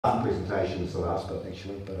Presentation's the last bit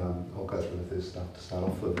actually, but I'll go through the first stuff to start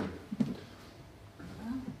off with.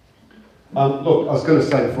 Look, I was going to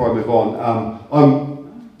say before I move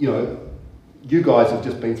on, you guys have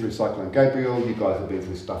just been through Cyclone Gabriel, you guys have been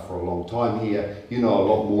through stuff for a long time here, you know a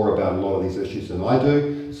lot more about a lot of these issues than I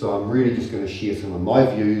do, so I'm really just going to share some of my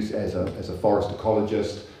views as a forest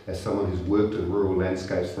ecologist, as someone who's worked in rural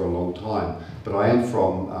landscapes for a long time. But I am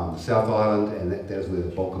from the South Island, and that is where the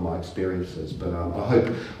bulk of my experience is. But I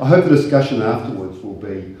hope the discussion afterwards will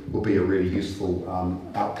be a really useful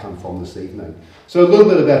outcome from this evening. So a little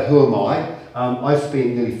bit about who am I. I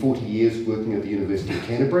spent nearly 40 years working at the University of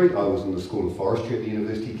Canterbury. I was in the School of Forestry at the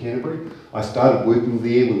University of Canterbury. I started working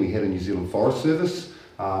there when we had a New Zealand Forest Service.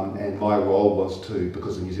 And my role was to,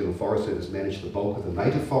 because the New Zealand Forest Service managed the bulk of the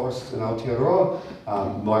native forests in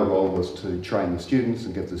Aotearoa, my role was to train the students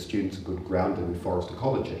and give the students a good grounding in forest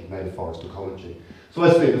ecology, native forest ecology. So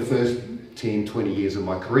I spent the first 10, 20 years of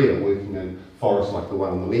my career working in forests like the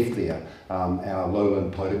one on the left there, our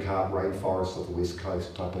lowland podocarp rainforests of the west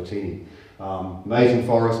coast, Taipotini. Amazing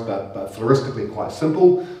forest, but floristically quite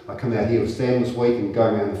simple. I come out here with Sam this week and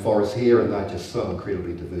going around the forest here, and they're just so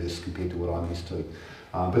incredibly diverse compared to what I'm used to.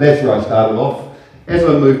 But that's where I started off. As I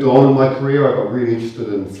moved on in my career, I got really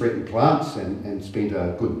interested in threatened plants and spent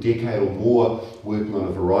a good decade or more working on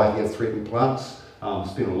a variety of threatened plants.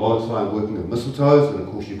 Spent a lot of time working with mistletoes, and of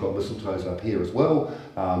course you've got mistletoes up here as well.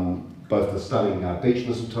 Both the stunning beech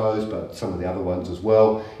mistletoes, but some of the other ones as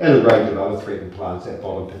well, and a range of other threatened plants. That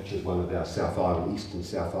bottom picture is one of our South Island, Eastern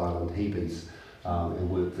South Island hebes, and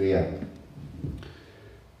work there.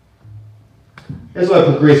 As I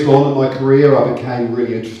progressed on in my career, I became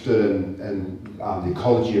really interested in the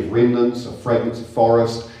ecology of remnants, of fragments of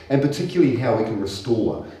forest, and particularly how we can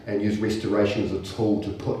restore and use restoration as a tool to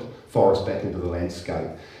put forest back into the landscape.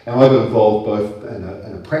 And I got involved both in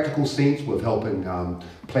a practical sense with helping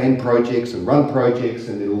plan projects and run projects,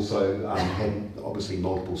 and then also had obviously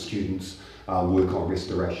multiple students work on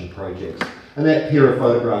restoration projects. And that pair of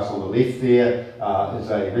photographs on the left there is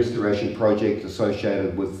a restoration project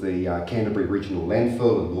associated with the Canterbury Regional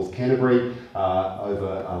Landfill in North Canterbury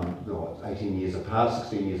over 18 years apart,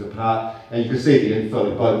 16 years apart. And you can see the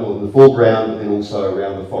infilling both in the foreground and then also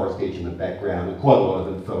around the forest edge in the background, and quite a lot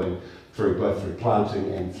of infilling both through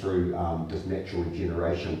planting and through just natural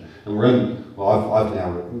regeneration. And we're in, well, I've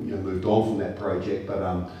now moved on from that project,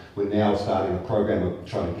 but we're now starting a program of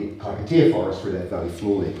trying to get Kaikatea forest through that valley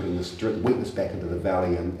floor there, putting this wetness back into the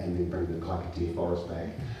valley and then bringing the Kaikatea forest back.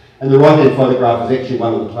 And the right-hand photograph is actually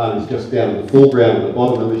one of the plants just down in the foreground in the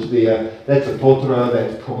bottom image there. That's a totara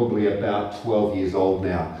that's probably about 12 years old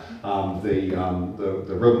now. The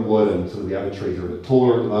ribbonwood and some of the other trees are a bit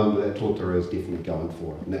taller at the moment, but that totara is definitely going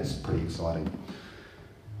for it, and that's pretty exciting.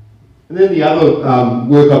 And then the other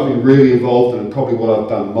work I've been really involved in, and probably what I've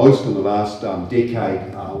done most in the last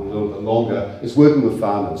decade, a little bit longer, is working with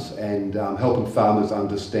farmers and helping farmers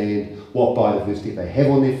understand what biodiversity they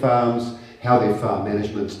have on their farms, how their farm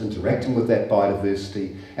management's interacting with that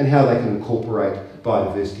biodiversity, and how they can incorporate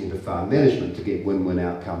biodiversity into farm management to get win-win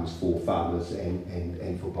outcomes for farmers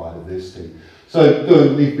and for biodiversity. So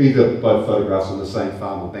these are both photographs on the same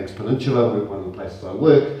farm on Banks Peninsula, one of the places I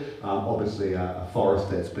work. Obviously a forest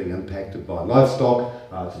that's being impacted by livestock.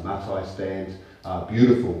 It's a matai stand,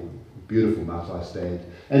 beautiful matai stand.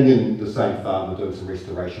 And then the same farm, we're doing some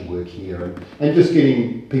restoration work here and just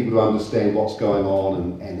getting people to understand what's going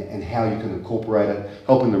on and how you can incorporate it,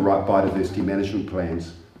 helping them write biodiversity management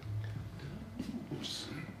plans. Oops.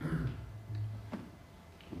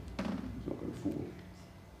 It's not going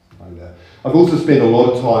forward. I've also spent a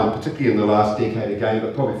lot of time, particularly in the last decade again,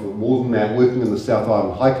 but probably for more than that, working in the South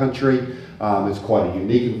Island high country. It's quite a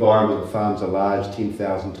unique environment. The farms are large,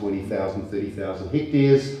 10,000, 20,000, 30,000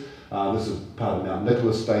 hectares. This is part of Mount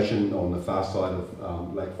Nicholas Station on the far side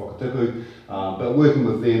of Lake Whakatipu, but working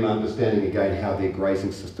with them, understanding again how their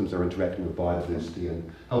grazing systems are interacting with biodiversity and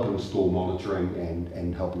helping install monitoring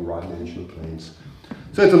and helping write management plans.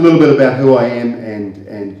 So it's a little bit about who I am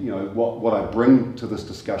and what I bring to this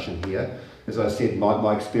discussion here. As I said,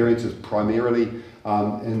 my experience is primarily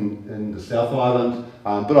in the South Island,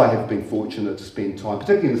 but I have been fortunate to spend time,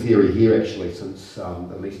 particularly in this area here actually, since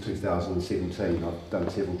at least 2017. I've done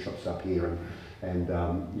several trips up here and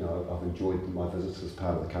I've enjoyed my visits as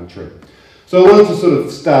part of the country. So I wanted to sort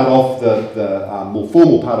of start off the more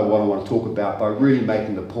formal part of what I want to talk about by really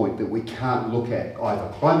making the point that we can't look at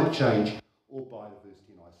either climate change or biodiversity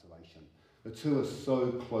in isolation. The two are so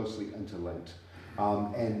closely interlinked.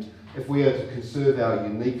 And if we are to conserve our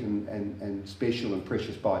unique and special and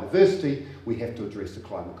precious biodiversity, we have to address the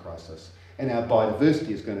climate crisis. and our biodiversity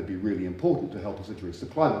is going to be really important to help us address the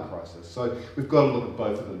climate crisis. So we've got to look at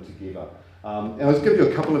both of them together. And I'll just give you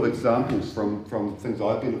a couple of examples from things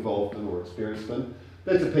I've been involved in or experienced in.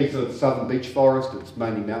 That's a piece of southern beech forest. It's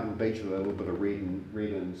mainly mountain beech with a little bit of red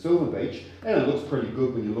and silver beech, and it looks pretty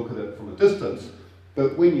good when you look at it from a distance.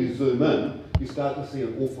 But when you zoom in, you start to see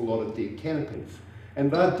an awful lot of dead canopies. And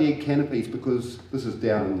they're dead canopies because this is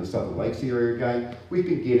down in the Southern Lakes area again. We've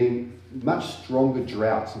been getting much stronger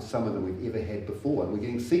droughts in summer than we've ever had before, and we're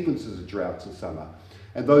getting sequences of droughts in summer.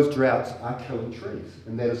 And those droughts are killing trees,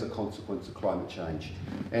 and that is a consequence of climate change.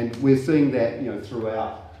 And we're seeing that,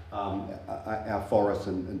 throughout our forests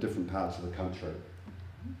in different parts of the country.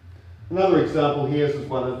 Another example here is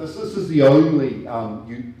one of this. This is the only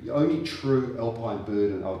true alpine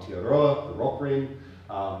bird in Aotearoa, the rock wren.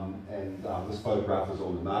 This photograph is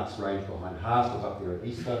on the Marks Range behind Haast. I was up there at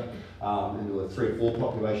Easter, and there were 3 or 4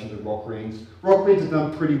 populations of rock wrens. Rock wrens have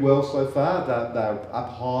done pretty well so far. They're up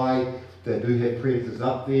high. They do have predators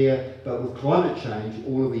up there, but with climate change,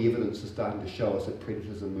 all of the evidence is starting to show us that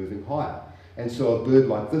predators are moving higher. And so a bird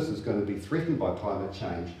like this is going to be threatened by climate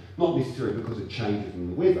change, not necessarily because of changes in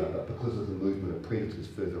the weather, but because of the movement of predators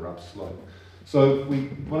further upslope. So if we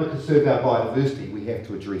want to conserve our biodiversity, we have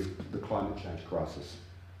to address the climate change crisis.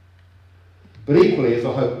 But equally, as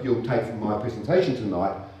I hope you'll take from my presentation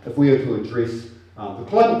tonight, if we are to address the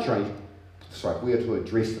climate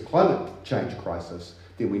change crisis,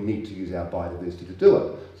 then we need to use our biodiversity to do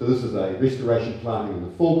it. So this is a restoration planting in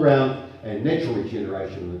the foreground and natural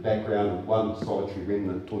regeneration in the background, and one solitary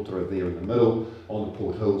remnant, Totara, there in the middle on the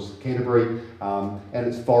Port Hills, Canterbury. And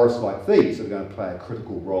it's forests like these that are going to play a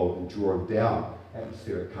critical role in drawing down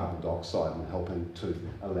atmospheric carbon dioxide and helping to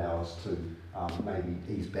allow us to maybe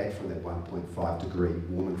ease back from that 1.5 degree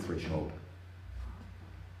warming threshold.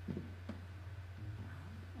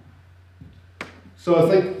 So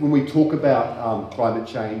I think when we talk about climate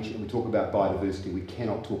change and we talk about biodiversity, we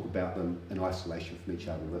cannot talk about them in isolation from each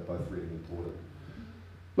other. They're both really important.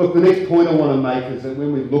 Look, the next point I want to make is that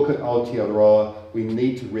when we look at Aotearoa, we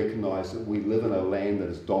need to recognise that we live in a land that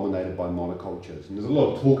is dominated by monocultures. And there's a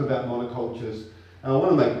lot of talk about monocultures. And I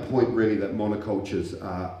want to make the point really that monocultures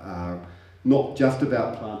are not just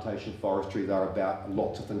about plantation forestry, they're about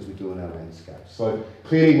lots of things we do in our landscapes. So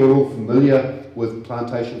clearly we're all familiar with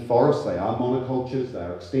plantation forests. They are monocultures, they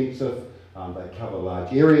are extensive, they cover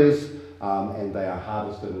large areas, and they are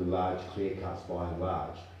harvested in large clear cuts by and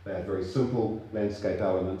large. They are very simple landscape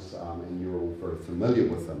elements, and you're all very familiar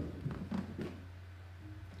with them.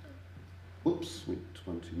 Whoops, went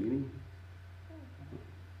one too many.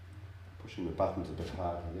 Pushing the buttons a bit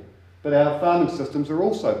hard here. But our farming systems are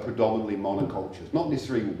also predominantly monocultures, not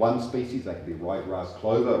necessarily one species. They could be ryegrass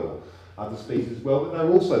clover or other species as well, but they're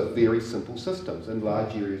also very simple systems, and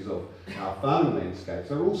large areas of our farming landscapes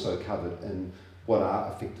are also covered in what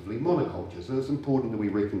are effectively monocultures, and it's important that we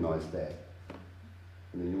recognise that.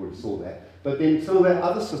 And then you already saw that. But then some of our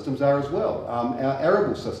other systems are as well. Our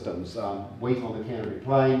arable systems, wheat on the Canterbury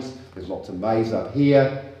Plains, there's lots of maize up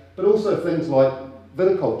here, but also things like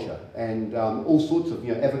viticulture and all sorts of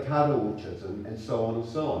avocado orchards and so on and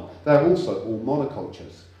so on. They're also all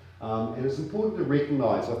monocultures. And it's important to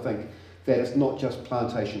recognise, I think, that it's not just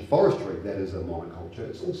plantation forestry that is a monoculture,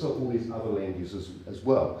 it's also all these other land uses as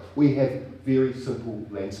well. We have very simple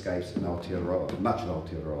landscapes in Aotearoa, much of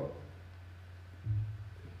Aotearoa.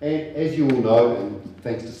 And as you all know, and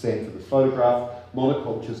thanks to Sam for the photograph,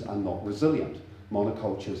 monocultures are not resilient.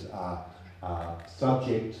 Monocultures are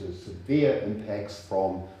subject to severe impacts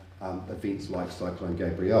from events like Cyclone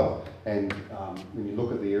Gabrielle. And when you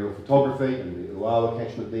look at the aerial photography and the Uawa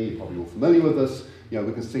catchment there, you're probably all familiar with this,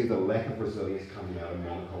 we can see the lack of resilience coming out of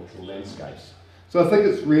monocultural landscapes. So I think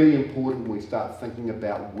it's really important when we start thinking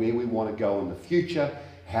about where we want to go in the future,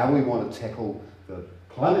 how we want to tackle the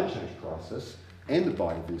climate change crisis and the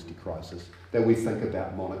biodiversity crisis, that we think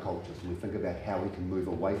about monocultures and we think about how we can move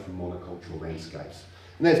away from monocultural landscapes.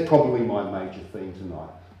 And that's probably my major theme tonight.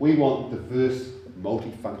 We want diverse,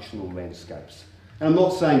 multifunctional landscapes. And I'm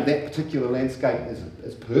not saying that particular landscape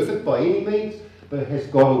is perfect by any means, but it has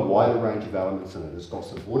got a wider range of elements in it. It's got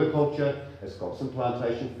some horticulture, it's got some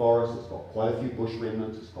plantation forests, it's got quite a few bush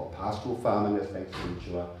remnants, it's got pastoral farming, that's thanks to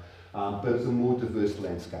Insula, but it's a more diverse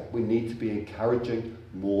landscape. We need to be encouraging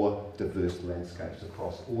more diverse landscapes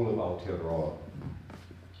across all of Aotearoa.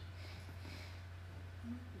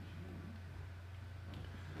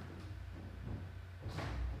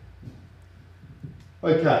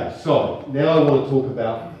 Okay, so now I want to talk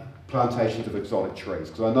about plantations of exotic trees,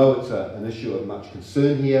 because I know it's an issue of much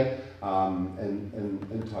concern here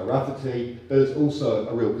in Tairāwhiti, but it's also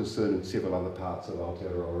a real concern in several other parts of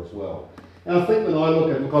Aotearoa as well. And I think when I look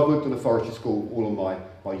at, look, I've worked in a forestry school all of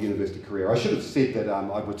my university career. I should have said that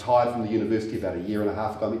I retired from the university about a year and a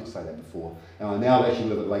half ago. I meant to say that before. And I now actually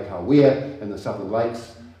live at Lake Hawea in the Southern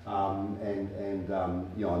Lakes. You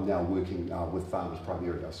know, I'm now working with farmers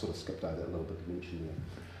primarily. I sort of skipped over that a little bit to mention there.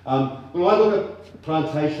 When I look at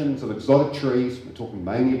plantations of exotic trees, we're talking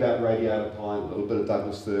mainly about radiata pine, a little bit of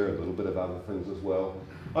Douglas fir, a little bit of other things as well.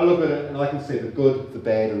 I look at it and I can see the good, the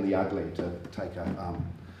bad and the ugly, to take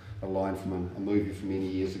a line from a movie from many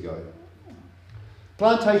years ago.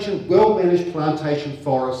 Plantation, well-managed plantation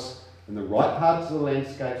forests in the right parts of the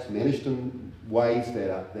landscapes, managed in ways that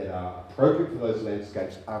are appropriate for those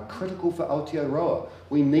landscapes, are critical for Aotearoa.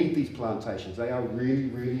 We need these plantations. They are really,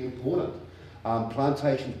 really important.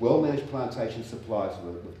 Plantations, well-managed plantations supply us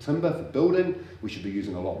with timber for building. We should be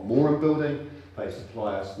using a lot more in building. They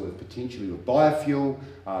supply us with potentially with biofuel.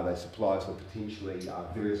 They supply us with potentially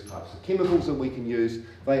various types of chemicals that we can use.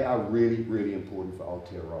 They are really, really important for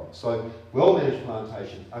Aotearoa. So well-managed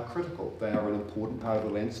plantations are critical. They are an important part of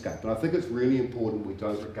the landscape. And I think it's really important we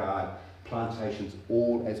don't regard plantations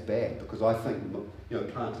all as bad, because I think, you know,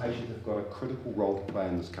 plantations have got a critical role to play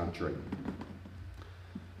in this country.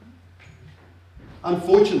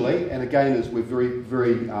 Unfortunately, and again, as we're very,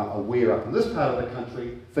 very aware up in this part of the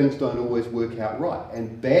country, things don't always work out right.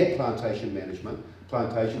 And bad plantation management,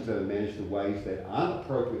 plantations that are managed in ways that aren't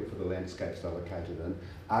appropriate for the landscapes they're located in,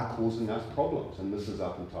 are causing us problems. And this is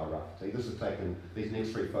up in Tairāwhiti. This is taken, these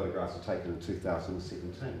next three photographs are taken in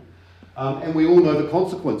 2017. And we all know the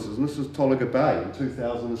consequences, and this is Tolaga Bay in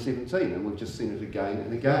 2017, and we've just seen it again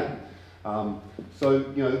and again. So,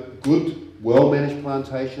 you know, good, well-managed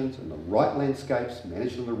plantations in the right landscapes,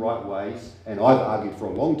 managed in the right ways, and I've argued for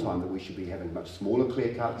a long time that we should be having much smaller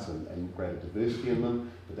clear cuts and greater diversity in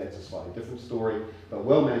them, but that's a slightly different story. But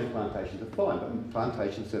well-managed plantations are fine, but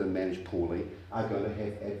plantations that are managed poorly are going to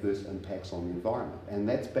have adverse impacts on the environment, and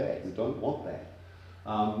that's bad. We don't want that.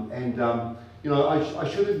 You know, I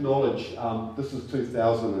should acknowledge, this is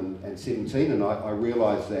 2017, and I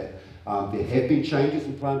realise that there have been changes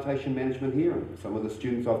in plantation management here, and some of the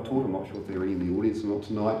students I've taught, I'm not sure if there are any in the audience or not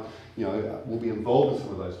tonight, you know, will be involved in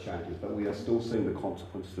some of those changes, but we are still seeing the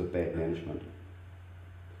consequences of bad management.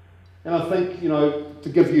 And I think, you know, to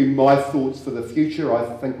give you my thoughts for the future,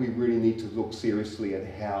 I think we really need to look seriously at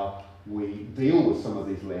how we deal with some of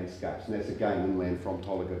these landscapes, and that's again inland from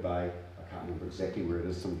Tolaga Bay. I can't remember exactly where it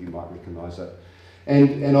is, some of you might recognise it.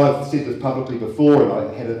 And I've said this publicly before, and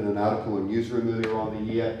I had it in an article in Newsroom earlier on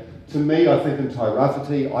the year. To me, I think in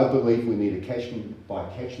Tairāwhiti, I believe we need a catchment by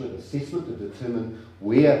catchment assessment to determine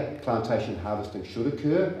where plantation harvesting should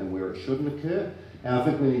occur and where it shouldn't occur. And I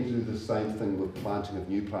think we need to do the same thing with planting of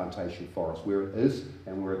new plantation forests, where it is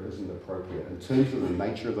and where it isn't appropriate, in terms of the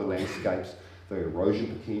nature of the landscapes, the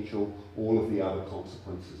erosion potential, all of the other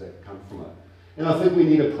consequences that come from it. And I think we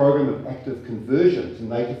need a program of active conversion to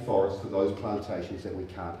native forests for those plantations that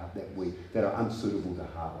that are unsuitable to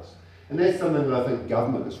harvest. And that's something that I think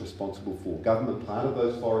government is responsible for. Government planted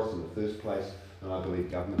those forests in the first place, and I believe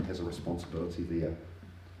government has a responsibility there.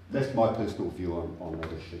 That's my personal view on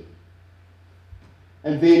that issue.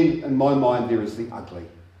 And then, in my mind, there is the ugly.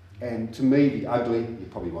 And to me, the ugly, you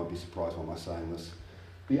probably won't be surprised by my saying this,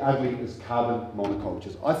 the ugly is carbon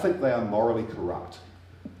monocultures. I think they are morally corrupt.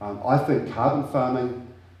 I think carbon farming,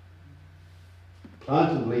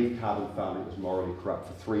 plant and leaf carbon farming is morally corrupt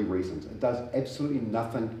for three reasons. It does absolutely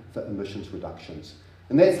nothing for emissions reductions.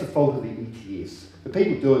 And that's the fault of the ETS. The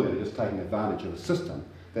people doing it are just taking advantage of a system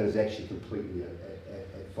that is actually completely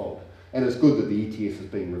at fault. And it's good that the ETS is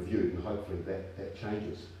being reviewed, and hopefully that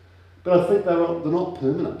changes. But I think they're not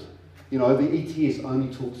permanent. You know, the ETS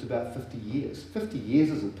only talks about 50 years. 50 years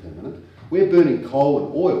isn't permanent. We're burning coal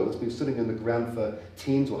and oil that's been sitting in the ground for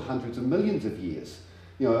tens or hundreds of millions of years.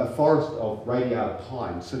 You know, a forest of radiata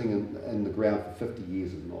pine sitting in the ground for 50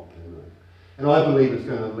 years is not permanent. And I believe it's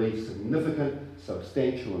going to leave significant,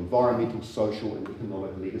 substantial environmental, social and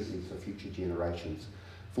economic legacies for future generations.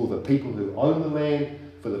 For the people who own the land,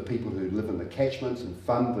 for the people who live in the catchments and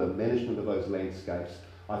fund the management of those landscapes,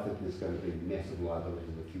 I think there's going to be massive liability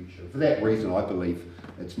in the future. For that reason, I believe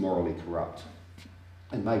it's morally corrupt.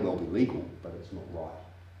 It may well be legal, but it's not right.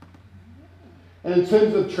 And in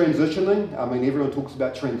terms of transitioning, I mean, everyone talks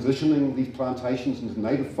about transitioning these plantations into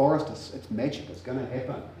native forest. It's magic, it's going to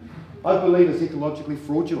happen. I believe it's ecologically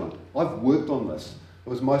fraudulent. I've worked on this. It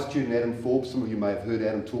was my student Adam Forbes, some of you may have heard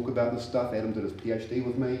Adam talk about this stuff. Adam did his PhD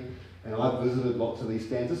with me, and I've visited lots of these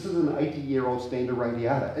stands. This is an 80-year-old stand of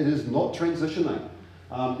radiata. It is not transitioning.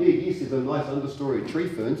 Yes, there's a nice understory of tree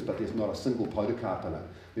ferns, but there's not a single podocarp in it.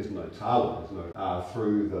 There's no tawa, there's no...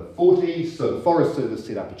 through the 40s, so the Forest Service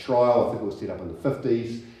set up a trial, I think it was set up in the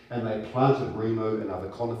 50s, and they planted rimu and other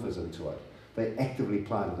conifers into it. They actively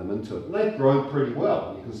planted them into it. And they've grown pretty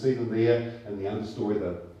well. You can see them there in the understory.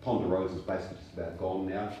 The ponderosa is basically just about gone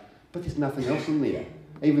now. But there's nothing else in there.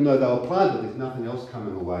 Even though they were planted, there's nothing else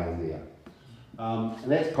coming away in there.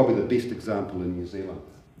 And that's probably the best example in New Zealand.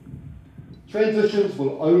 Transitions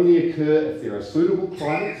will only occur if there are suitable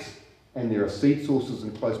climates and there are seed sources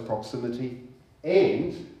in close proximity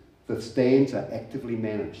and the stands are actively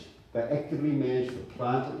managed. They're actively managed for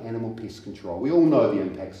plant and animal pest control. We all know the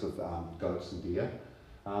impacts of goats and deer.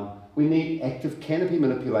 We need active canopy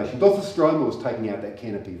manipulation. Dothostroma was taking out that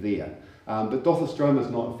canopy there, but Dothostroma is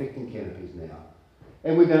not affecting canopies now.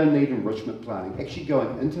 And we're going to need enrichment planting, actually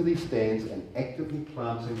going into these stands and actively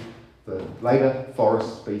planting the later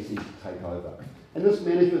forest species to take over. And this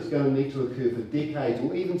management is going to need to occur for decades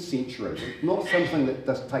or even centuries. It's not something that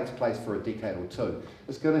just takes place for a decade or two.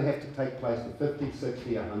 It's going to have to take place for 50,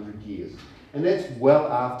 60, 100 years. And that's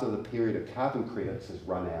well after the period of carbon credits has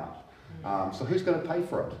run out. So who's going to pay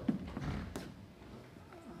for it?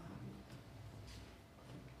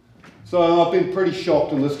 So I've been pretty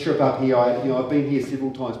shocked on this trip up here. I've been here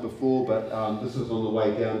several times before, but this is on the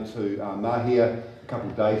way down to Mahia a couple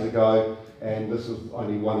of days ago, and this is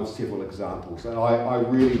only one of several examples. And I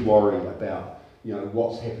really worry about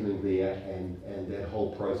what's happening there and that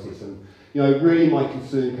whole process. And really my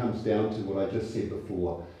concern comes down to what I just said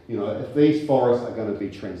before. If these forests are going to be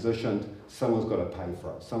transitioned, someone's got to pay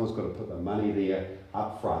for it. Someone's got to put the money there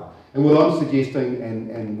up front. And what I'm suggesting,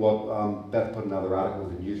 and what I'm about to put another article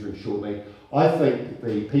in the newsroom shortly, I think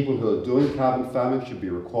the people who are doing carbon farming should be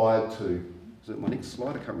required to, is it my next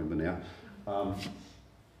slide? I can't remember now.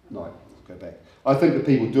 No, let's go back. I think the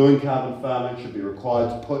people doing carbon farming should be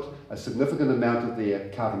required to put a significant amount of their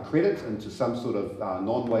carbon credits into some sort of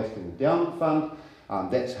non-wasting endowment fund.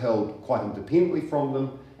 That's held quite independently from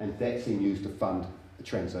them, and that's then used to fund the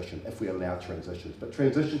transition, if we allow transitions. But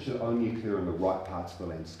transitions should only occur in the right parts of the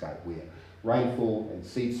landscape where rainfall and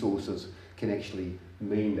seed sources can actually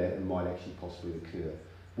mean that it might actually possibly occur,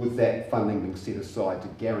 with that funding being set aside to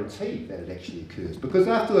guarantee that it actually occurs. Because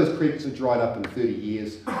after those credits are dried up in 30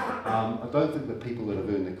 years, I don't think the people that have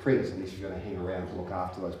earned the credits, unless you're going to hang around to look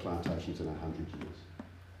after those plantations in 100 years.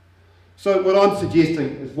 So what I'm suggesting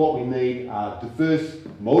is what we need are diverse,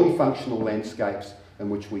 multifunctional landscapes in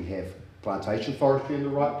which we have plantation forestry in the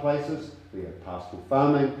right places, we have pastoral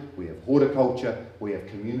farming, we have horticulture, we have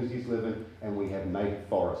communities living, and we have native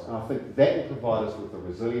forests. And I think that will provide us with the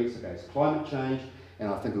resilience against climate change,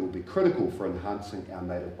 and I think it will be critical for enhancing our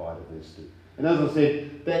native biodiversity. And as I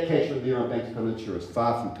said, that catchment there on Banks Peninsula is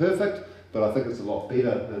far from perfect, but I think it's a lot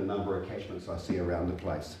better than a number of catchments I see around the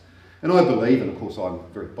place. And I believe, and of course I'm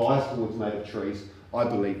very biased towards native trees, I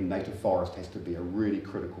believe native forest has to be a really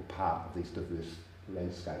critical part of these diverse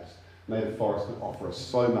landscapes. Native forest can offer us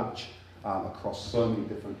so much across so many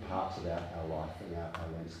different parts of our life and our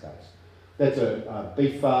landscapes. That's a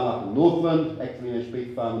beef farm up in Northland, actively managed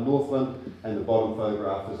beef farm in Northland, and the bottom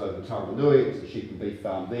photograph is over Taramanui. It's a sheep and beef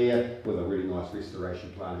farm there with a really nice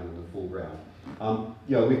restoration planting in the foreground.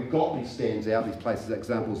 We've got these stands out, these places,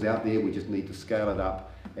 examples out there. We just need to scale it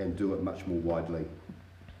up and do it much more widely.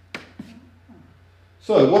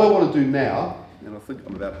 So what I want to do now, and I think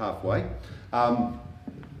I'm about halfway, I'm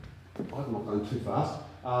not going too fast.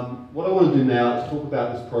 What I want to do now is talk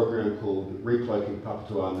about this program called Recloaking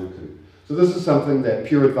Papatua Nuku. So this is something that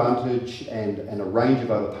Pure Advantage and a range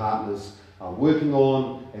of other partners are working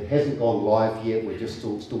on. It hasn't gone live yet. We're just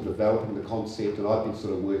still developing the concept, and I've been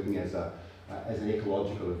sort of working as an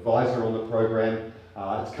ecological advisor on the program.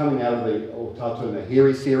 It's coming out of the Otatu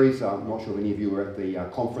Nahiri series. I'm not sure if any of you were at the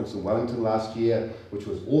conference in Wellington last year, which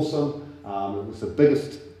was awesome. It was the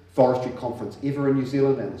biggest forestry conference ever in New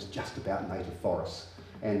Zealand, and it was just about native forests.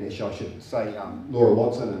 And I should say, Laura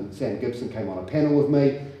Watson and Sam Gibson came on a panel with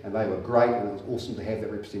me, and they were great, and it was awesome to have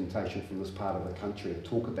that representation from this part of the country to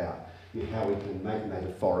talk about how we can make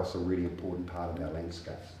native forests a really important part of our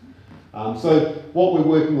landscapes. So what we're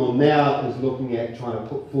working on now is looking at trying to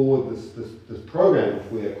put forward this program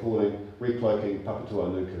which we are calling Recloaking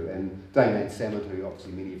Papatua Nuku. And Damien Salmon, who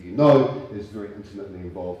obviously many of you know, is very intimately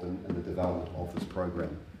involved in the development of this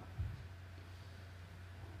program.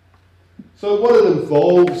 So what it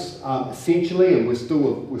involves essentially, and we're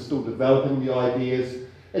still developing the ideas,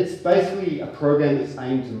 it's basically a program that's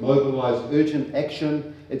aimed to mobilise urgent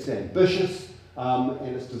action. It's ambitious,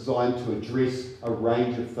 and it's designed to address a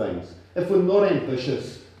range of things. If we're not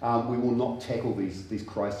ambitious, we will not tackle these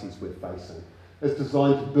crises we're facing. It's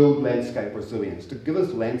designed to build landscape resilience, to give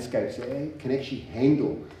us landscapes that can actually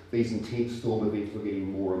handle these intense storm events we're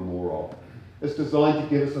getting more and more of. It's designed to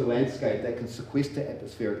give us a landscape that can sequester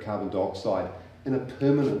atmospheric carbon dioxide in a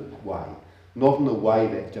permanent way, not in a way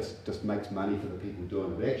that just makes money for the people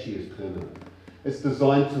doing it. It actually is permanent. It's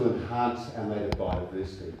designed to enhance our native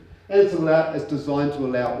biodiversity, and it's designed to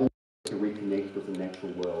allow all to reconnect with the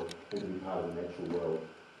natural world and to be part of the natural world.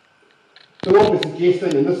 So what we're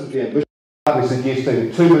suggesting, and this is the ambition, we're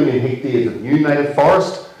suggesting 2 million hectares of new native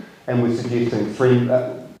forest, and we're suggesting 3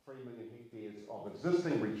 million hectares of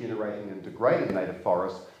existing regenerating and degraded native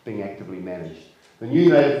forest being actively managed. The new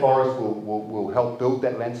native forest will help build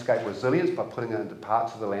that landscape resilience by putting it into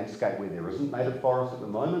parts of the landscape where there isn't native forest at the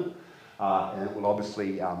moment. And it will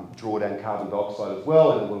obviously draw down carbon dioxide as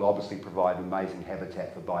well, and it will obviously provide amazing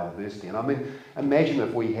habitat for biodiversity. And I mean, imagine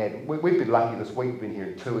if we've been lucky this week, we've been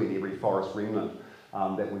hearing 2 in every forest remnant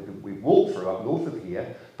that we've walked through up north of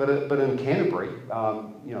here, but in Canterbury,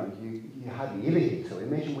 you know, you hardly ever hear 2.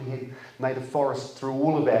 Imagine we had native forests through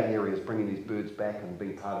all of our areas, bringing these birds back and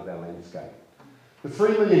being part of our landscape. The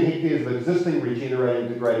 3 million hectares of existing regenerated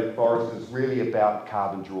and degraded forest is really about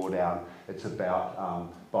carbon drawdown. It's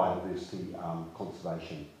about biodiversity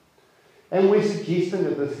conservation. And we're suggesting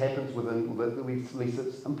that this happens within, at least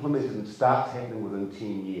it's implemented and starts happening within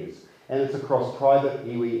 10 years. And it's across private,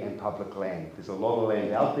 iwi and public land. There's a lot of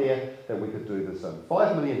land out there that we could do this in.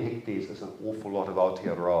 5 million hectares is an awful lot of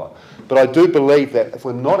Aotearoa. But I do believe that if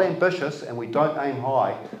we're not ambitious and we don't aim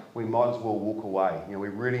high, we might as well walk away. You know, we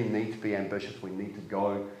really need to be ambitious. We need to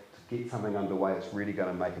go to get something underway that's really going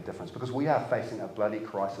to make a difference, because we are facing a bloody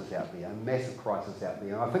crisis out there, a massive crisis out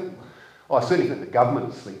there. And I certainly think the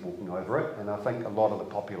government is sleepwalking over it, and I think a lot of the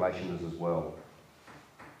population is as well.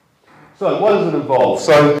 So what does it involve?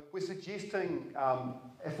 So we're suggesting,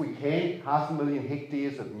 if we can, 500,000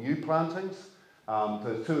 hectares of new plantings.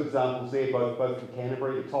 There's 2 examples there, both from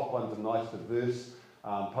Canterbury. The top one's a nice, diverse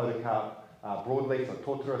podocarp broadleaf, so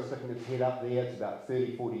totara sticking its head up there. It's about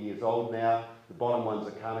 30, 40 years old now. The bottom one's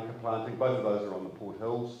a Kānaka planting. Both of those are on the Port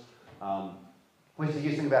Hills. We're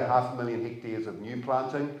suggesting about 500,000 hectares of new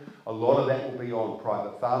planting. A lot of that will be on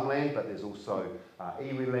private farmland, but there's also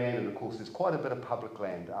iwi land, and of course there's quite a bit of public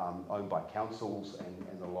land owned by councils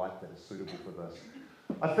and the like that is suitable for this.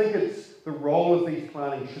 I think the role of these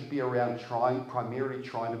plantings should be around primarily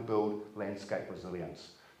trying to build landscape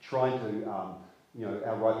resilience, trying to you know,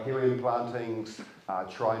 our riparian plantings,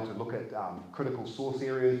 trying to look at critical source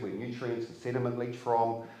areas where nutrients and sediment leach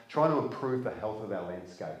from, trying to improve the health of our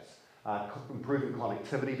landscapes, improving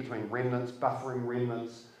connectivity between remnants, buffering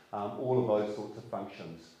remnants, all of those sorts of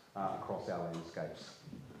functions across our landscapes.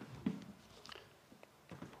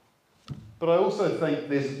 But I also think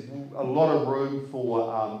there's a lot of room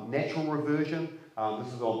for natural reversion.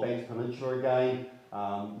 This is on Banks Peninsula again.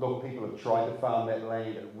 Look, people have tried to farm that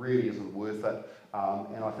land, it really isn't worth it.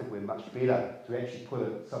 And I think we're much better to actually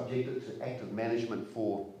subject it to active management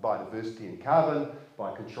for biodiversity and carbon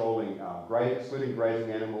by controlling, excluding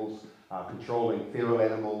grazing animals, controlling feral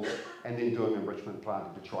animals, and then doing enrichment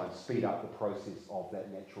planting to try and speed up the process of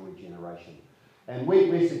that natural regeneration. And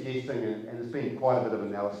we're suggesting, and there's been quite a bit of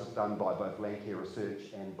analysis done by both Landcare Research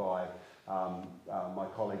and by my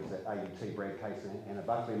colleagues at AUT, Brad Case and Hannah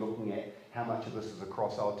Buckley, looking at how much of this is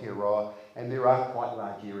across Aotearoa, and there are quite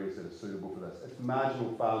large areas that are suitable for this. It's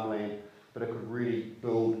marginal farmland, but it could really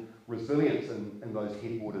build resilience in those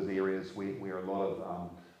headwaters areas where a lot of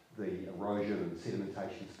the erosion and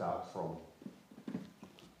sedimentation starts from.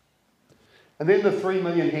 And then the 3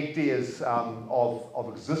 million hectares of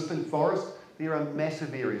existing forest. There are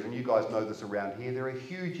massive areas, and you guys know this around here. There are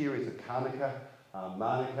huge areas of Kānaka,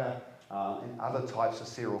 Mānuka, and other types of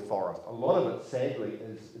cereal forest. A lot of it, sadly,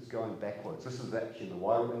 is going backwards. This is actually the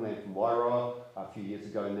Wairoa land from Wairoa a few years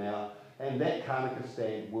ago now, and that Kānaka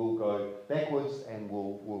stand will go backwards and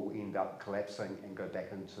will end up collapsing and go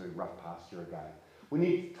back into rough pasture again. We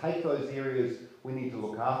need to take those areas, we need to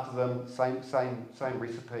look after them, same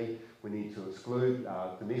recipe. We need to exclude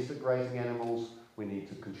domestic grazing animals. We need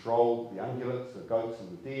to control the ungulates, the goats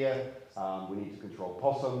and the deer. We need to control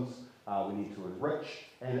possums. We need to enrich.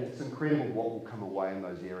 And it's incredible what will come away in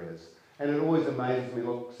those areas. And it always amazes me.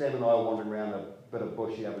 Look, Sam and I were wandering around a bit of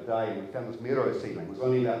bush the other day, and we found this mero seedling. It was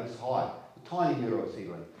only about this high, a tiny mero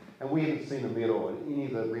seedling. And we haven't seen a mero in any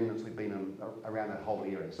of the remnants we've been in around that whole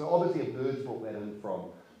area. So obviously a bird's brought that in from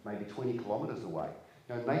maybe 20 kilometres away.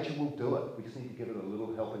 You know, nature will do it. We just need to give it a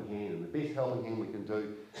little helping hand. And the best helping hand we can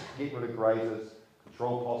do is get rid of grazers,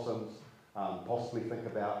 control possums, possibly think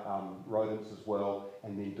about rodents as well,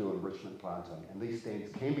 and then do enrichment planting. And these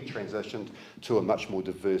stands can be transitioned to a much more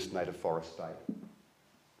diverse native forest state.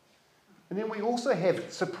 And then we also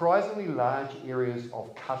have surprisingly large areas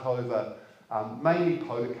of cutover Mainly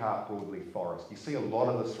podocarp broadleaf forest. You see a lot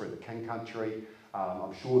of this through the King Country.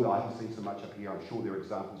 I'm sure that I haven't seen so much up here. I'm sure there are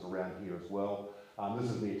examples around here as well.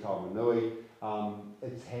 This is near Tauranui.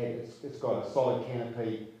 It's got a solid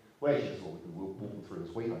canopy. Well, actually, that's what we've been walking through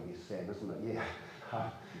this week, I guess, Sam, isn't it? Yeah.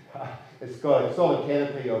 It's got a solid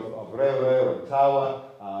canopy of reo and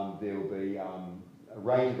tawa. There will be a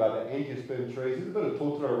range of other angiosperm trees. There's a bit of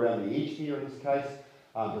totara around the edge here in this case.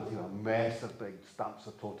 But there are massive big stumps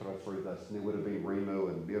of totara through this, and there would have been rimu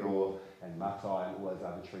and miro and matai and all those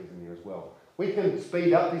other trees in there as well. We can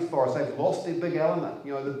speed up these forests. They've lost their big element.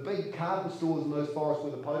 You know, the big carbon stores in those forests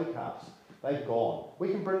were the podocarps. They've gone. We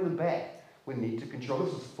can bring them back. We need to control.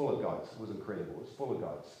 This was full of goats. It was incredible. It's full of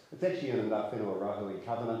goats. It's actually in the Whenua Rahui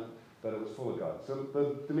covenant, but it was full of goats. So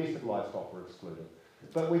the domestic livestock were excluded.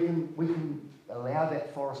 But we can allow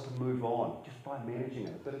that forest to move on just by managing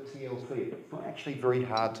it. A bit of TLC. It's not actually very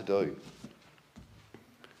hard to do.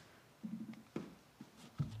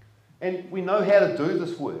 And we know how to do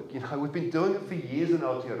this work. You know, we've been doing it for years in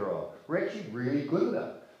Aotearoa. We're actually really good at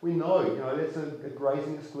it. We know, you know, that's a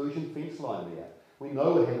grazing exclusion fence line there. We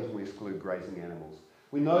know what happens when we exclude grazing animals.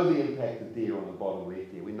 We know the impact of deer on the bottom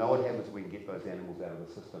left there. We know what happens when we can get those animals out of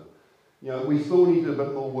the system. You know, we still need to do a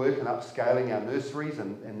bit more work in upscaling our nurseries,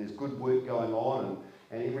 and there's good work going on,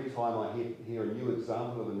 and every time I hear a new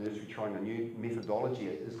example of a nursery trying a new methodology,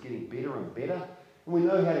 it is getting better and better. And we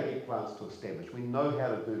know how to get plants to establish. We know how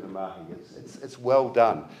to do the marking. It's well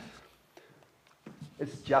done.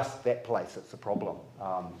 It's just that place that's the problem,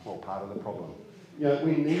 well, part of the problem. You know,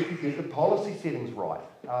 we need to get the policy settings right.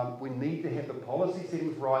 We need to have the policy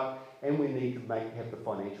settings right, and we need to have the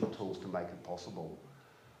financial tools to make it possible.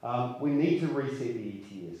 We need to reset the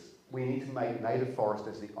ETS. We need to make native forest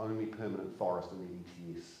as the only permanent forest in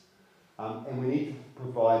the ETS. And we need to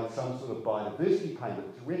provide some sort of biodiversity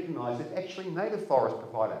payment to recognise that actually native forests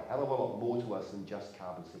provide a hell of a lot more to us than just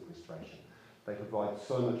carbon sequestration. They provide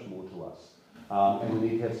so much more to us. And we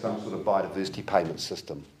need to have some sort of biodiversity payment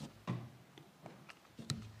system.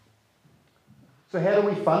 So how do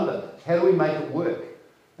we fund it? How do we make it work?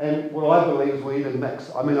 And what I believe is we need a mix.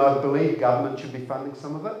 I mean, I believe government should be funding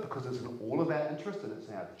some of it because it's in all of our interest and it's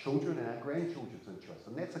in our children and our grandchildren's interest,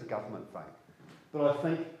 and that's a government thing. But I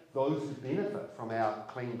think those who benefit from our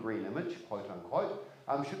clean green image, quote unquote,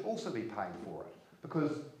 should also be paying for it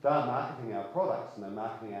because they're marketing our products and they're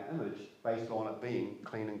marketing our image based on it being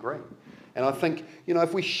clean and green. And I think, you know,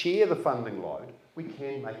 if we share the funding load, we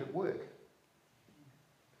can make it work.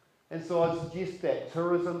 And so I'd suggest that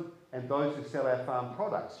tourism and those who sell our farm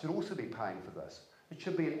products should also be paying for this. It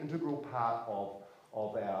should be an integral part of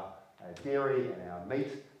our dairy and our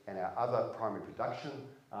meat and our other primary production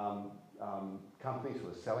companies who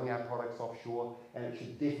are selling our products offshore, and it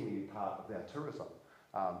should definitely be part of our tourism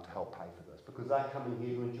to help pay for this because they're coming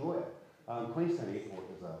here to enjoy it. Queenstown Airport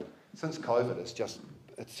is since COVID, it's just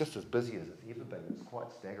as busy as it's ever been. It's quite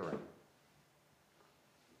staggering.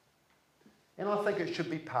 And I think it should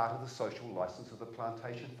be part of the social licence of the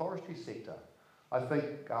plantation forestry sector. I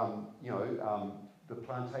think, the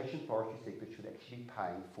plantation forestry sector should actually be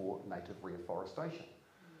paying for native reforestation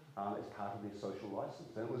as part of their social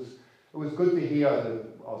licence. And it was good to hear that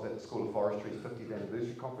I was at the School of Forestry's 50th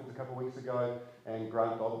anniversary conference a couple of weeks ago, and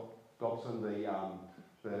Grant Dobson, the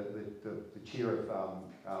chair of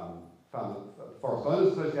Forest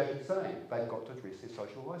Owners Association, saying they've got to address their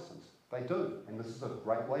social licence. They do, and this is a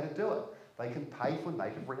great way to do it. They can pay for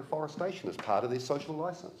native reforestation as part of their social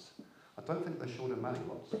licence. I don't think they're short of money,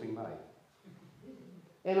 lots being made.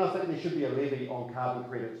 And I think there should be a levy on carbon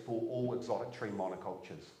credits for all exotic tree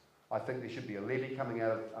monocultures. I think there should be a levy coming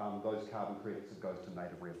out of those carbon credits that goes to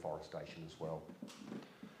native reforestation as well.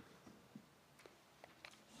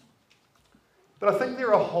 But I think there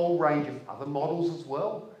are a whole range of other models as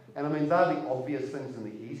well. And I mean, they're the obvious things and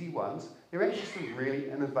the easy ones. There are actually some really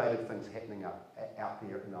innovative things happening out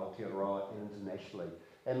there in Aotearoa and internationally.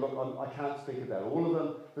 And look, I can't speak about all of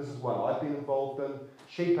them. This is one I've been involved in.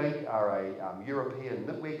 Sheep Inc. are a European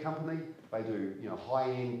knitwear company. They do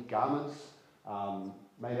high-end garments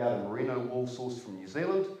made out of merino wool sourced from New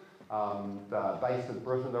Zealand. They're based in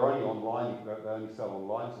Britain. They're only online. They only sell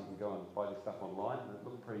online, so you can go and buy their stuff online. They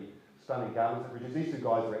look pretty stunning garments they produce. These two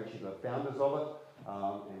guys are actually the founders of it.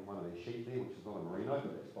 And one of their sheep there, which is not a merino,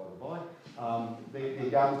 but that's by the by.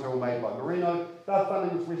 Their garments are all made by merino. They're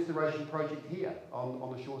funding this restoration project here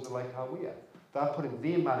on the shores of Lake Hawea. They're putting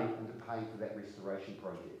their money into paying for that restoration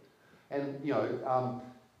project. And,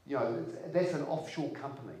 that's an offshore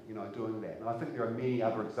company, doing that. And I think there are many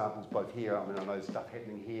other examples both here. I mean, I know there's stuff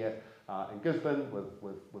happening here in Gisborne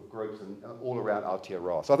with groups and all around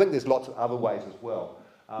Aotearoa. So I think there's lots of other ways as well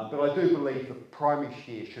But I do believe the primary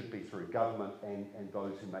share should be through government and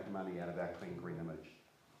those who make money out of our clean green image.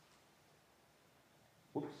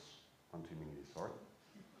 Whoops, one too many there, sorry.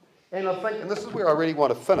 And I think, and this is where I really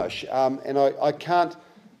want to finish, and I can't,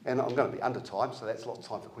 and I'm going to be under time, so that's lots of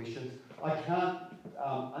time for questions. I can't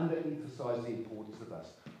underemphasise the importance of this.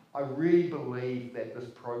 I really believe that this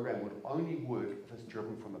program would only work if it's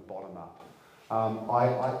driven from the bottom up.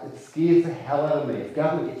 It scares the hell out of me. If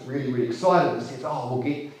government gets really, really excited and says, oh, we'll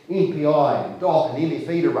get NPI and DOC and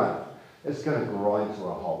MFE to run it, it's going to grind to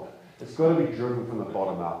a halt. It's got to be driven from the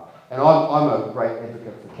bottom up. And I'm a great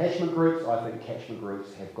advocate for catchment groups. I think catchment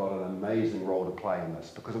groups have got an amazing role to play in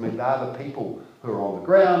this because, I mean, they're the people who are on the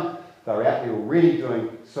ground. They're out there already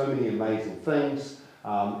doing so many amazing things,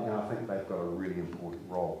 and I think they've got a really important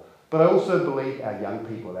role. But I also believe our young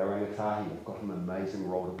people, our rangatahi, have got an amazing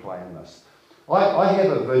role to play in this. I have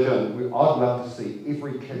a vision where I'd love to see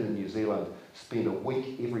every kid in New Zealand spend a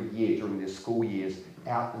week every year during their school years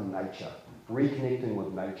out in nature, reconnecting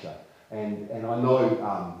with nature. And I know,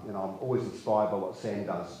 I'm always inspired by what Sam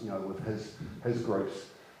does, with his groups.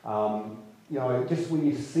 Just when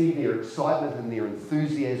you see their excitement and their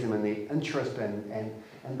enthusiasm and their interest, and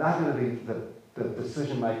they're going to be the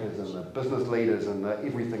decision makers and the business leaders and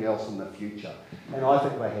everything else in the future. And I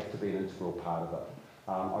think they have to be an integral part of it.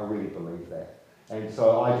 I really believe that. And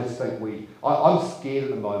so I just think I'm scared at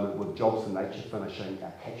the moment with Jobs for Nature finishing,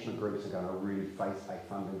 our catchment groups are going to really face a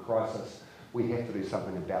funding crisis. We have to do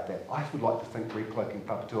something about that. I would like to think Recloaking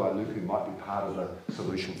Papatua Nuku might be part of the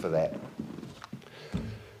solution for that.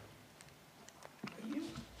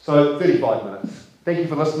 So 35 minutes. Thank you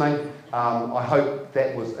for listening. I hope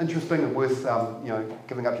that was interesting and worth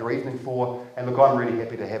giving up your evening for. And look, I'm really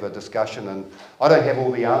happy to have a discussion. And I don't have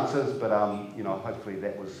all the answers, but hopefully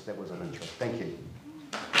that was of interest. Thank you.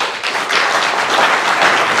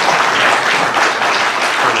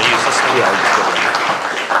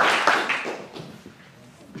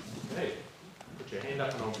 Hey, put your hand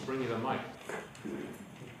up and I'll bring you the mic.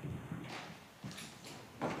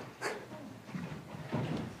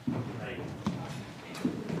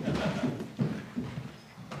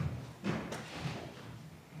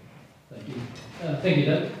 Thank you,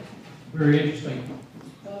 Doug. Very interesting.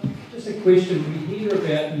 Just a question. We hear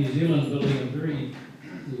about New Zealand building a very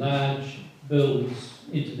large bills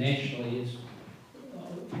internationally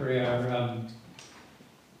for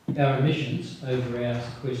our emissions over our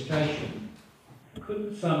sequestration.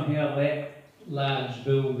 Couldn't somehow that large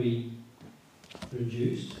bill be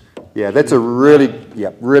reduced? Yeah, that's a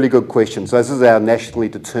really good question. So this is our nationally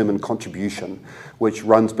determined contribution, which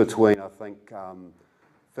runs between, I think,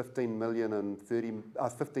 15 billion and 30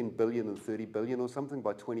 billion or something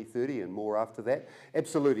by 2030 and more after that.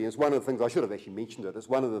 Absolutely. It's one of the things, I should have actually mentioned it, it's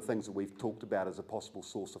one of the things that we've talked about as a possible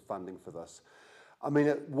source of funding for this. I mean,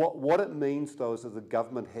 what it means though is that the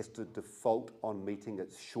government has to default on meeting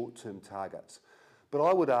its short-term targets. But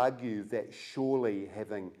I would argue that surely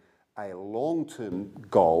having a long-term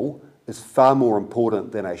goal is far more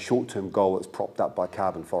important than a short-term goal that's propped up by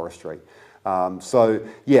carbon forestry. So,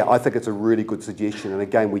 yeah, I think it's a really good suggestion. And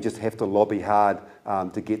again, we just have to lobby hard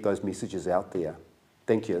to get those messages out there.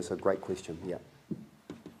 Thank you. It's a great question. Yeah.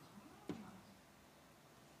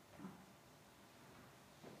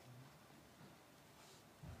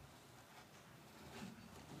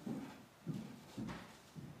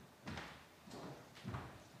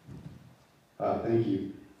 Thank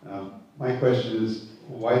you. My question is,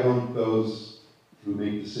 why don't those who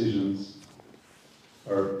make decisions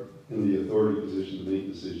or in the authority position to make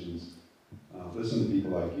decisions listen to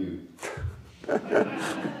people like you?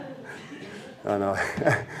 I know.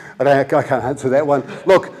 I can't answer that one.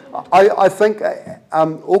 Look, I think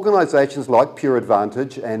organisations like Pure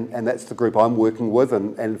Advantage, and that's the group I'm working with,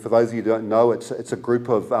 and for those of you who don't know, it's a group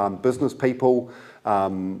of business people,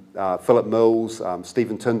 Philip Mills,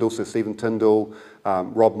 Stephen Tyndall,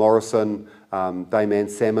 Rob Morrison, Dame Ann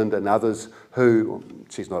Salmond and others who,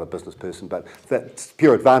 she's not a business person, but that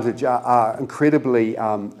Pure Advantage are incredibly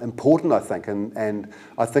important, I think, and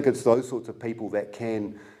I think it's those sorts of people that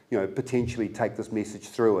can, potentially take this message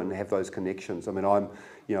through and have those connections. I mean,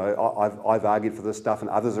 I've argued for this stuff and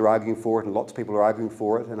others are arguing for it and lots of people are arguing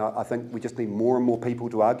for it, and I think we just need more and more people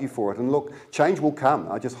to argue for it. And look, change will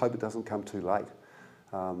come. I just hope it doesn't come too late.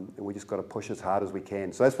 And we just got to push as hard as we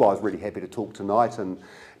can. So that's why I was really happy to talk tonight, and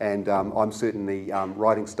I'm certainly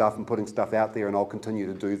writing stuff and putting stuff out there, and I'll continue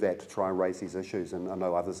to do that to try and raise these issues, and I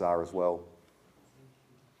know others are as well.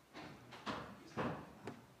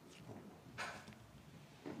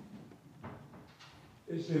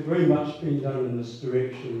 Is there very much being done in this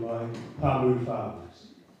direction by Pāmu farmers?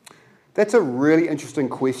 That's a really interesting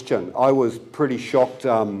question. I was pretty shocked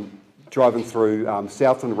driving through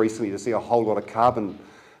Southland recently to see a whole lot of carbon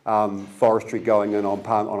forestry going in on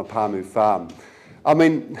a palmu farm. I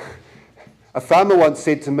mean, a farmer once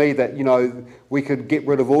said to me that, you know, we could get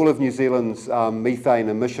rid of all of New Zealand's methane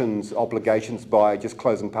emissions obligations by just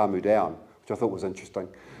closing palmu down, which I thought was interesting.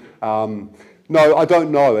 No, I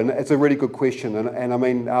don't know, and it's a really good question. And I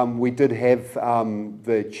mean, we did have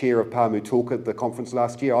the chair of Palmu talk at the conference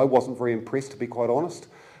last year. I wasn't very impressed, to be quite honest.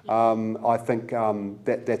 I think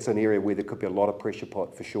that's an area where there could be a lot of pressure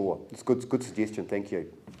put, for sure. It's good suggestion, thank you.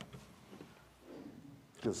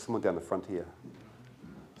 There's someone down the front here.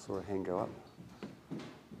 I saw a hand go up.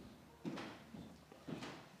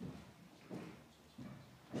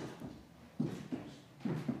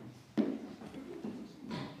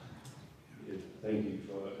 Thank you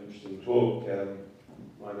for an interesting talk.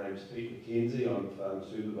 My name's Pete McKenzie, I'm a farm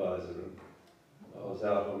supervisor, and I was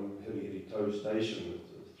out on Hiri Tow Station with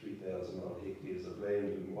 3,000 odd hectares of land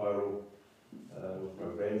in Wairau with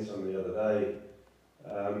my grandson the other day.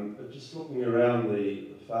 But just looking around the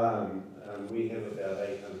farm, we have about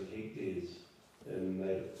 800 hectares in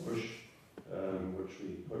native bush, which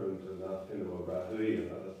we put into Ngā Whenua Rahui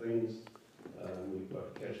and other things. We've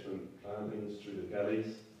got catchment plantings through the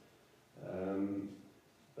gullies.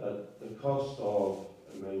 But the cost of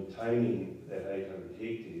maintaining that 800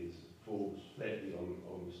 hectares falls flatly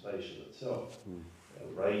on the station itself.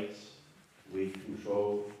 Our rates, weed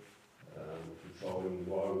control, controlling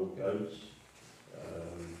wild goats,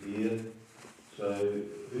 deer. So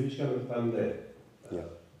who's going to fund that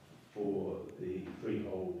for the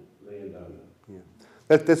freehold landowner? Yeah.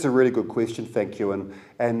 That's a really good question, thank you.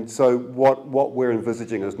 And so what we're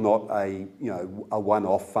envisaging is not a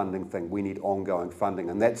one-off funding thing. We need ongoing funding,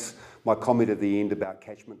 and that's my comment at the end about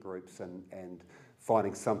catchment groups and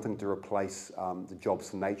finding something to replace the jobs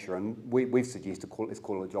for nature. And we've suggested let's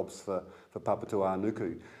call it jobs for Papatua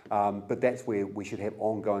Anuku. But that's where we should have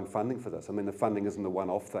ongoing funding for this. I mean, the funding isn't a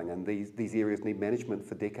one-off thing, and these areas need management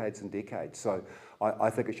for decades and decades. So I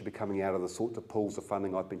think it should be coming out of the sorts of pools of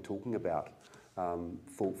funding I've been talking about.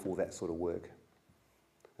 For that sort of work.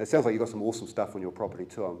 It sounds like you've got some awesome stuff on your property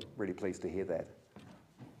too. I'm really pleased to hear that.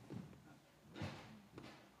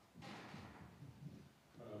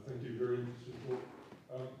 Thank you, very interesting talk.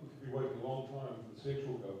 We could be waiting a long time for the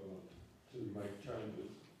central government to make changes.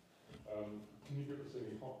 Can you give us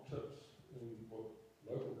any hot tips in what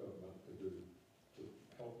local government could do to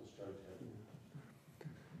help this change happen?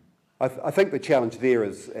 I think the challenge there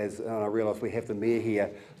is, and I realise we have the mayor here,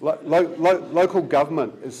 local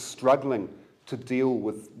government is struggling to deal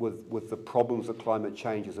with the problems that climate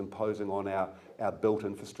change is imposing on our built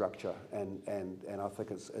infrastructure, and I think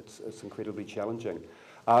it's incredibly challenging.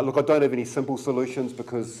 Look, I don't have any simple solutions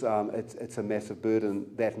because it's a massive burden,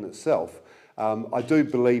 that in itself. I do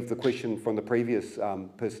believe the question from the previous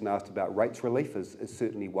person asked about rates relief is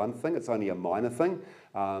certainly one thing. It's only a minor thing,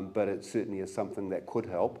 but it certainly is something that could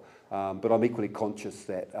help. But I'm equally conscious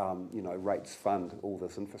that rates fund all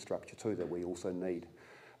this infrastructure too that we also need.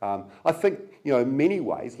 I think in many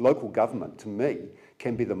ways local government to me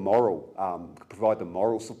can be the provide the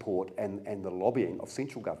moral support and the lobbying of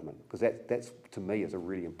central government, because that's to me is a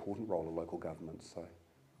really important role of local government. So.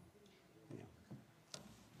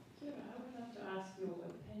 I would love to ask your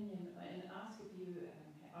opinion and ask if you,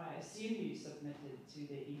 I assume you submitted to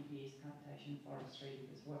the EPS plantation forestry,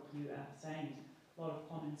 because what you are saying is a lot of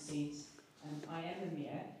common sense. I am the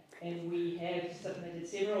mayor, and we have submitted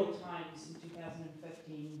several times in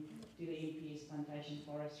 2015 to the EPS plantation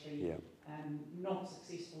forestry. Yeah. Not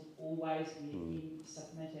successful always. We again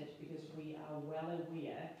submitted because we are well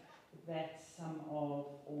aware that some of,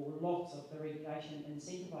 or lots of the regulation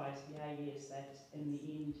incentivise behaviours that in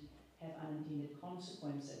the end have unintended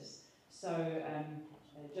consequences. So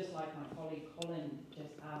just like my colleague Colin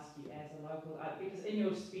just asked you as a local, because in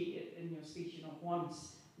your speech you not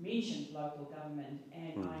once mentioned local government,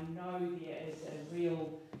 and I know there is a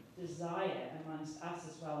real desire amongst us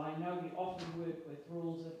as well. I know we often work with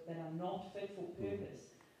rules that are not fit for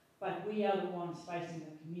purpose, but we are the ones facing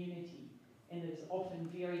the community, and it is often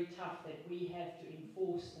very tough that we have to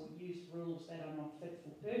enforce or use rules that are not fit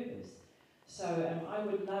for purpose. So I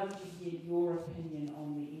would love to hear your opinion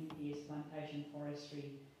on the NPS plantation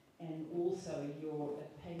forestry, and also your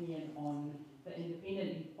opinion on the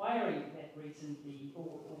independent inquiry that recently,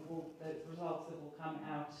 or the results that will come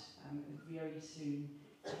out very soon.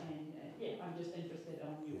 And I'm just interested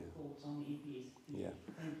on your thoughts on the NPS. Yeah.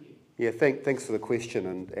 Thank you. Yeah, thanks for the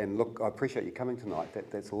question, and look, I appreciate you coming tonight.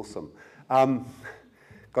 That's awesome.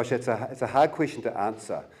 Gosh, it's a hard question to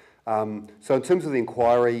answer. So in terms of the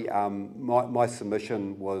inquiry, my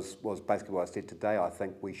submission was basically what I said today. I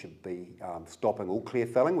think we should be stopping all clear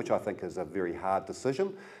felling, which I think is a very hard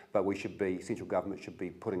decision, but central government should be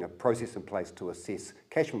putting a process in place to assess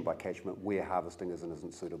catchment by catchment where harvesting is and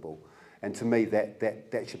isn't suitable. And to me,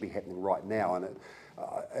 that should be happening right now. And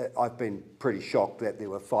I've been pretty shocked that there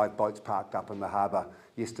were 5 boats parked up in the harbour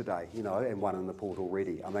yesterday, and 1 in the port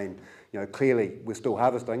already. I mean, clearly we're still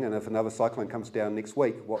harvesting, and if another cyclone comes down next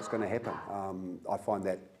week, what's going to happen? I find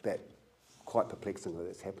that quite perplexing that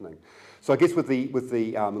it's happening. So I guess with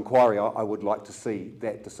the inquiry, I would like to see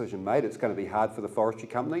that decision made. It's going to be hard for the forestry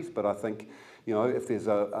companies, but I think, if there's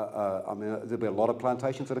there'll be a lot of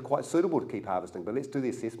plantations that are quite suitable to keep harvesting, but let's do the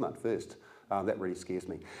assessment first. That really scares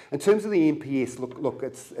me. In terms of the NPS, look,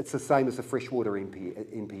 it's the same as the freshwater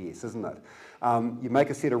NPS, isn't it? You make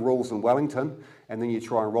a set of rules in Wellington, and then you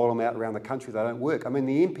try and roll them out around the country. They don't work. I mean,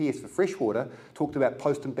 the NPS for freshwater talked about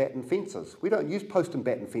post and batten fences. We don't use post and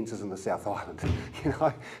batten fences in the South Island.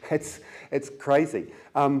 It's crazy.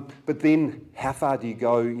 But then, how far do you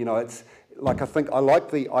go? It's like, I like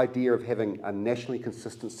the idea of having a nationally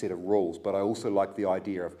consistent set of rules, but I also like the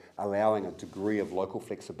idea of allowing a degree of local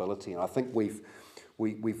flexibility. And I think we've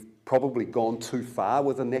probably gone too far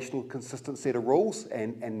with a national consistent set of rules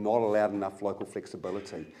and not allowed enough local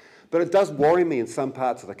flexibility. But it does worry me in some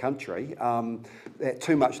parts of the country that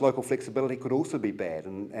too much local flexibility could also be bad.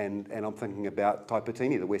 And I'm thinking about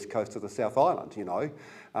Taipatini, the west coast of the South Island,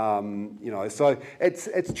 So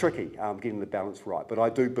it's tricky getting the balance right. But I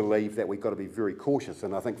do believe that we've got to be very cautious.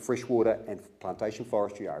 And I think freshwater and plantation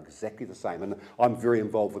forestry are exactly the same. And I'm very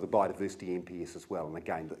involved with the biodiversity NPS as well. And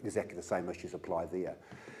again, exactly the same issues apply there.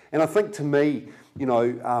 And I think to me,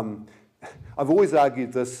 I've always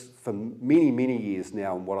argued this for many, many years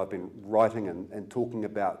now in what I've been writing and talking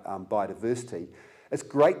about biodiversity. It's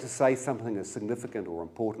great to say something is significant or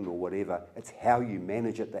important or whatever. It's how you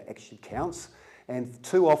manage it that actually counts. And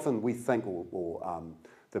too often we think, or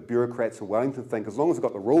the bureaucrats in Wellington think, as long as we've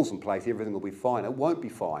got the rules in place, everything will be fine. It won't be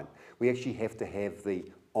fine. We actually have to have the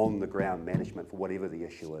on-the-ground management for whatever the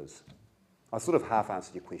issue is. I sort of half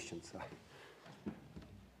answered your question, so.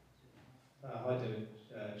 Hi, David.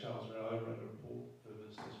 Charles Rowe. I wrote a report for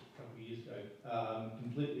this district a couple of years ago.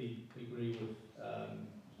 Completely agree with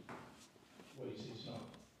what you said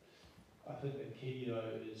tonight. I think the key,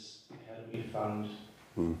 though, is how do we fund?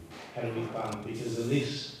 How do we fund? Because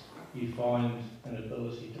unless you find an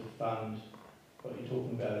ability to fund what you're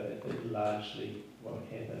talking about, it largely won't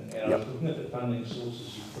happen. And I was looking at the funding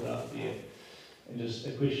sources you put up there, and just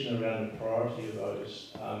a question around the priority of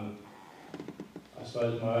those. I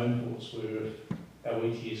suppose my own thoughts were if our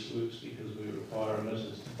ETS works because we require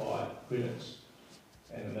emitters to buy credits,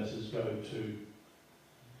 and emitters go to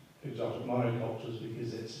exotic monocultures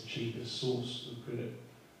because that's the cheapest source of credit.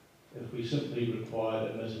 If we simply require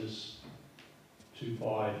emitters to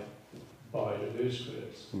buy biodiverse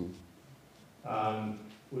credits,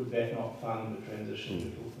 would that not fund the transition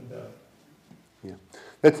you're talking about? Yeah,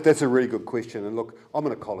 that's a really good question. And look, I'm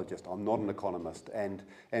an ecologist, I'm not an economist, and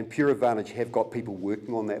Pure Advantage have got people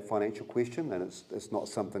working on that financial question, and it's not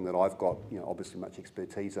something that I've got, obviously much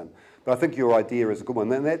expertise in. But I think your idea is a good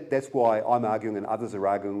one, and that's why I'm arguing, and others are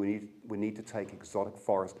arguing, we need to take exotic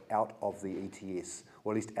forest out of the ETS,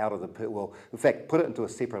 or at least out of the, well, in fact, put it into a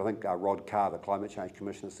separate, I think Rod Carr, the Climate Change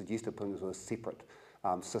Commissioner, suggested putting it into a separate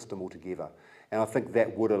system altogether. And I think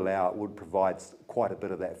that would provide quite a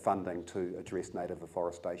bit of that funding to address native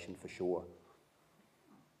afforestation for sure.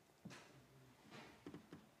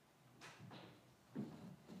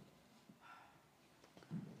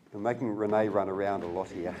 You're making Renee run around a lot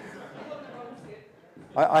here.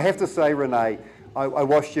 I have to say, Renee, I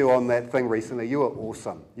watched you on that thing recently. You were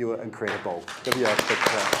awesome. You were incredible. Give you a big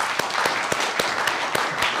clap.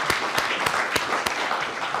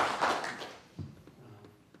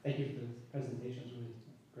 Thank you for the presentation, it was really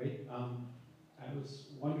great. I was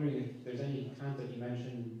wondering if there's any times that you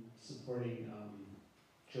mentioned supporting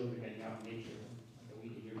children getting out in nature, like a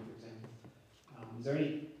week a year, for example. Is there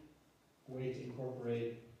any way to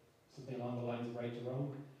incorporate something along the lines of Right to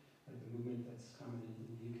Roam, like the movement that's coming in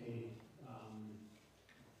the UK,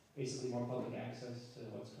 basically more public access to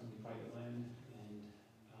what's currently private land, and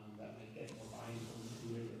that might get more buy-in from the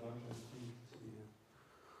community at large?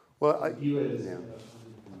 Well, view it as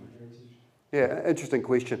yeah, interesting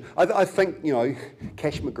question. I think,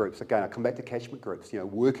 catchment groups, again, I come back to catchment groups,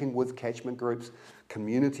 working with catchment groups,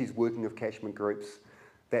 communities working with catchment groups,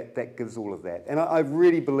 that gives all of that. And I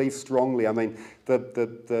really believe strongly, I mean,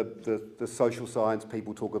 the social science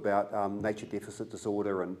people talk about nature deficit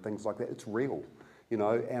disorder and things like that. It's real. you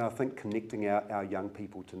know, and I think connecting our young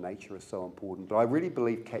people to nature is so important. But I really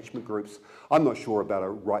believe catchment groups, I'm not sure about a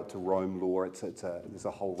right to roam law, there's a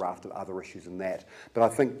whole raft of other issues in that, but I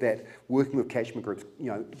think that working with catchment groups, you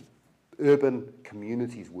know, urban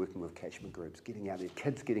communities working with catchment groups, getting out there,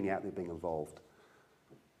 kids getting out there, being involved.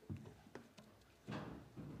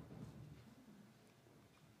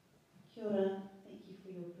 Kia ora, thank you for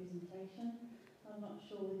your presentation. I'm not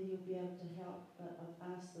sure whether you'll be able to help, but I've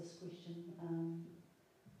asked this question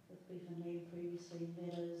with Beef and Lamb previously, and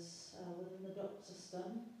that is within the DOC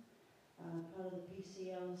system, part of the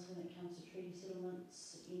PCLs when it comes to treaty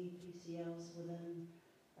settlements, any PCLs within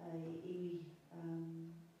a iwi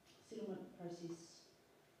settlement process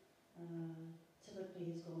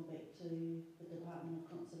typically has gone back to the Department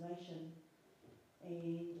of Conservation,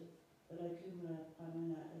 and the Raukumura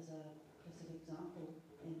Paimana is a classic example,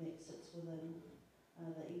 and that sits within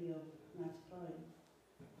the iwi of Ngāti Porou.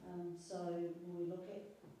 So when we look at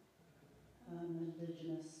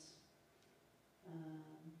Indigenous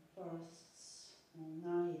forests or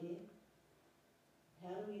ngāhere,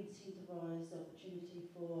 how do we incentivise the opportunity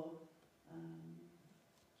for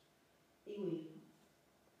iwi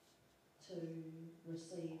to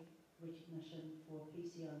receive recognition for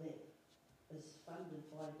PCL that is funded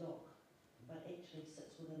by DOC but actually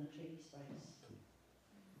sits within a treaty space?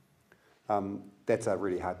 That's a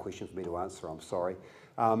really hard question for me to answer, I'm sorry.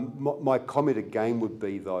 My comment again would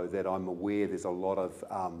be, though, that I'm aware there's a lot of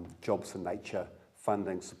Jobs for Nature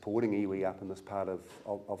funding supporting iwi up in this part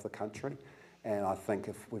of the country, and I think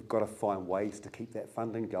if we've got to find ways to keep that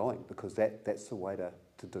funding going, because that's the way to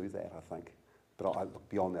do that, I think. But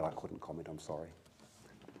beyond that, I couldn't comment, I'm sorry.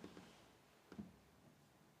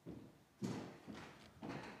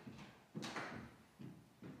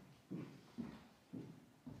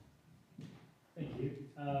 Thank you.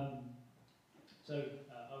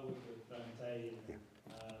 I work with Te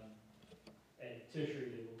at tertiary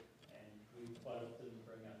level, and we quite often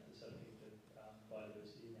bring up the subject of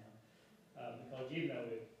biodiversity now. Because even though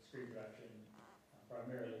we're screen production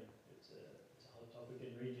primarily, it's a hot topic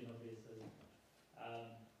in region, obviously.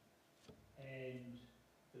 And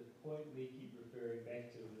the point we keep referring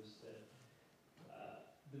back to is that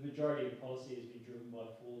the majority of policy has been driven by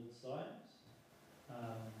forward science.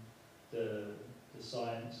 The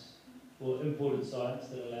science, or imported science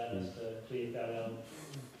that allowed us to clear fallow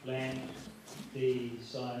land, the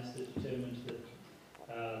science that determined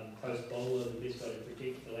that post-Bola, the best way to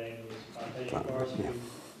protect the land was plantation forestry.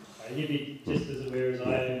 You'd be just as aware as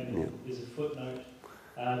I am, there's a footnote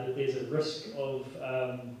that there's a risk of,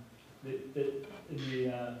 that in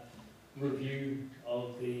the review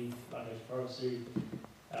of the plantation forestry,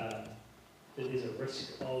 that there's a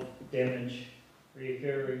risk of damage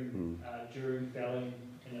reoccurring during felling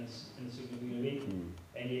in a significant event,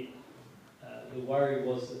 and yet the worry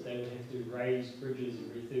was that they would have to raise bridges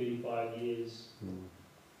every 35 years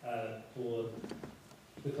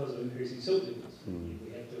because of increasing silt levels.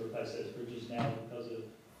 We have to replace those bridges now because of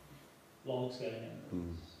logs going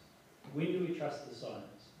in. When do we trust the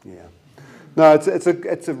science? Yeah. No,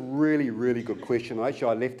 it's a really, really good question.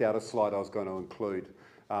 Actually, I left out a slide I was going to include,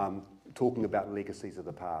 talking about legacies of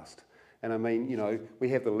the past. And I mean, you know, we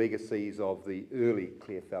have the legacies of the early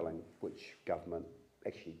clear felling, which government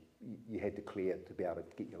actually, you had to clear to be able to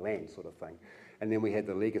get your land, sort of thing. And then we had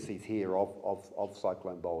the legacies here of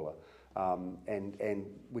Cyclone Bola. And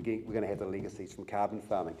we're going to have the legacies from carbon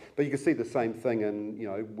farming. But you can see the same thing in, you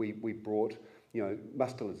know, we brought, you know,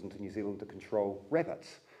 mustelars into New Zealand to control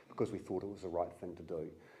rabbits because we thought it was the right thing to do.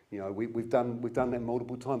 You know, we've done that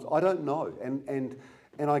multiple times. I don't know.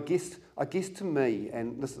 And I guess to me,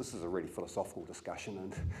 and this is a really philosophical discussion,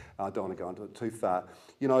 and I don't want to go into it too far.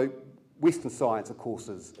 You know, Western science, of course,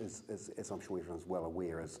 is as I'm sure everyone's well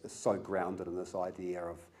aware, is so grounded in this idea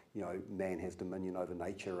of, you know, man has dominion over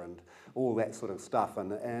nature and all that sort of stuff,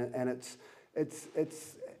 and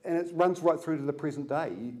it runs right through to the present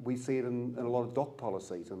day. We see it in a lot of DOC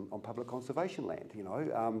policies on public conservation land. You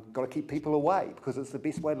know, got to keep people away because it's the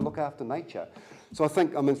best way to look after nature. So I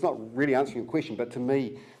think, I mean, it's not really answering your question, but to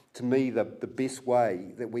me, the best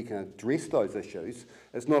way that we can address those issues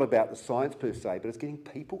is not about the science per se, but it's getting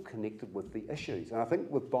people connected with the issues. And I think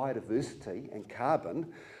with biodiversity and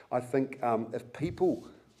carbon, I think if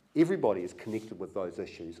everybody is connected with those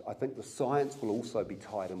issues, I think the science will also be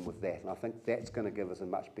tied in with that. And I think that's going to give us a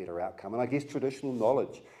much better outcome. And I guess traditional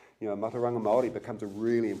knowledge, you know, Mataranga Māori becomes a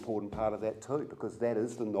really important part of that too, because that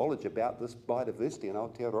is the knowledge about this biodiversity in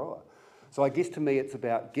Aotearoa. So I guess to me it's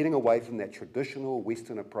about getting away from that traditional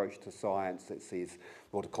Western approach to science that says,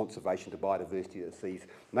 or to conservation, to biodiversity, that sees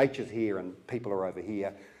nature's here and people are over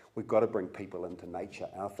here. we've got to bring people into nature.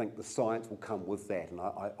 And I think the science will come with that. And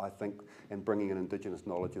I think and bringing in Indigenous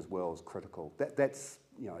knowledge as well is critical. That's,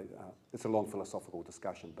 you know, it's a long philosophical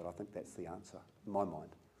discussion, but I think that's the answer in my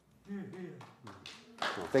mind.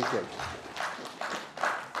 Well, thank you.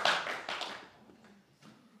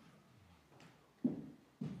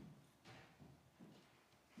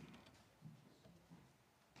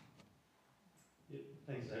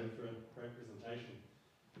 Thanks, David, for a great presentation.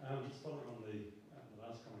 Just following on the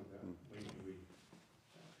last comment about when do we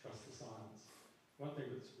trust the science. One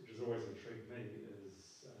thing which has always intrigued me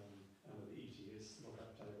is under the ETS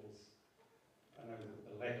lookup tables, I know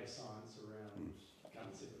the lack of science around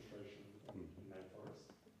carbon sequestration in native forest,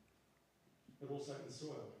 but also in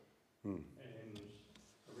soil. And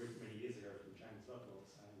I read many years ago from James Butler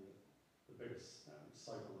saying that the biggest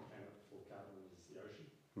soak on the planet for carbon is the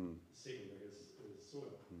ocean. The second biggest is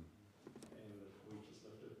soil. And if we just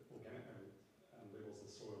lifted organic levels of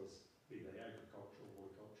soils, be they agricultural,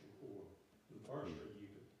 horticultural, or in forestry, you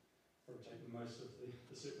could probably take most of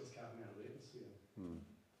the surplus carbon out of the atmosphere.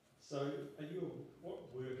 So what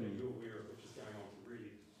work are you aware of which is going on to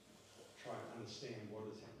really try to understand what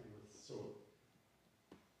is happening with soil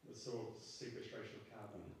sequestration of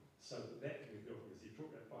carbon, so that can be built? Because you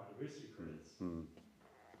talk about biodiversity credits, and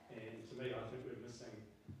to me I think we're missing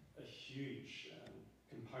a huge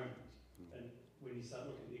component, and when you start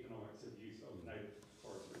looking at the economics of use of native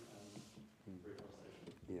forest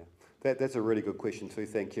reforestation. Yeah, that's a really good question too,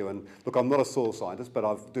 thank you. And look, I'm not a soil scientist, but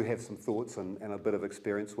I do have some thoughts and a bit of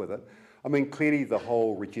experience with it. I mean, clearly the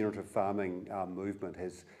whole regenerative farming movement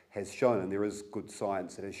has shown, and there is good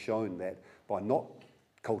science that has shown that by not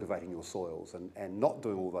cultivating your soils and not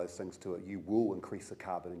doing all those things to it, you will increase the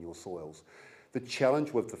carbon in your soils. The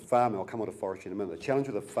challenge with the farming, I'll come on to forestry in a minute, the challenge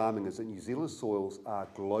with the farming is that New Zealand's soils are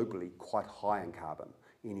globally quite high in carbon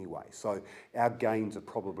anyway. So our gains are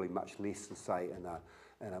probably much less than, say, in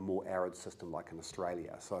a more arid system like in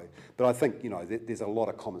Australia. So, but I think, you know, there's a lot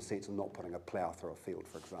of common sense in not putting a plough through a field,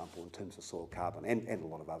 for example, in terms of soil carbon, and a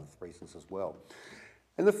lot of other reasons as well.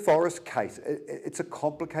 In the forest case, it's a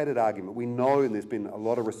complicated argument. We know, and there's been a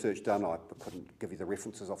lot of research done, I couldn't give you the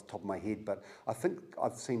references off the top of my head, but I think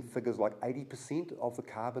I've seen figures like 80% of the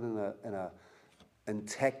carbon in a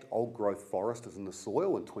intact old growth forest is in the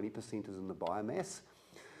soil and 20% is in the biomass.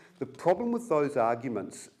 The problem with those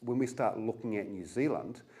arguments, when we start looking at New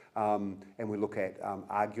Zealand and we look at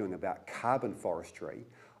arguing about carbon forestry,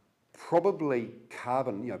 probably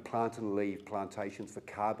carbon, you know, plant and leaf plantations for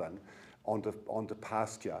carbon onto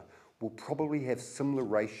pasture will probably have similar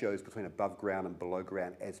ratios between above ground and below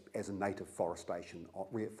ground as a native forestation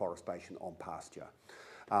on pasture.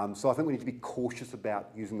 So I think we need to be cautious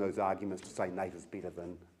about using those arguments to say native's better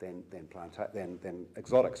than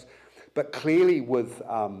exotics. But clearly with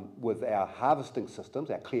our harvesting systems,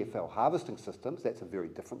 our clear-fell harvesting systems, that's a very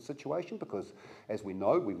different situation because, as we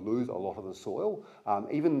know, we lose a lot of the soil.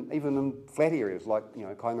 Even in flat areas like, you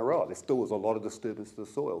know, Korero, there still is a lot of disturbance to the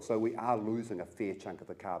soil. So we are losing a fair chunk of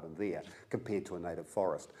the carbon there compared to a native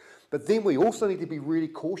forest. But then we also need to be really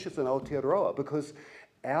cautious in Aotearoa because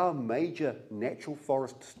our major natural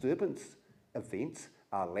forest disturbance events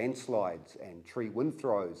are landslides and tree wind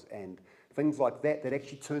throws and things like that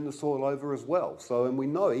actually turn the soil over as well. So, and we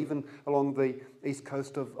know even along the east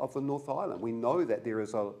coast of the North Island, we know that there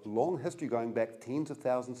is a long history going back tens of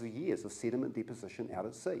thousands of years of sediment deposition out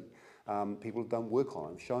at sea. People have done work on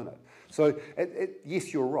it and shown it. So,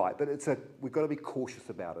 yes, you're right, but we've got to be cautious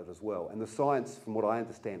about it as well. And the science, from what I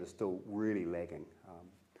understand, is still really lagging.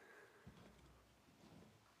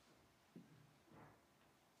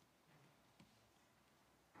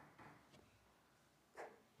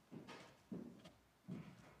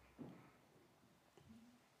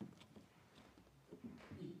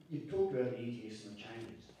 You've talked about the ETS and the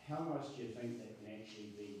changes. How much do you think that can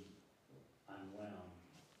actually be unwound?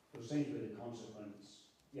 It seems to be the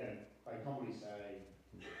consequence, you know, they commonly say,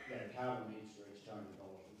 you know, carbon needs to reach $200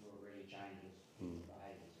 before it really changes people's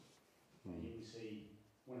behaviours. And yet we see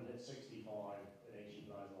when it hits 65, it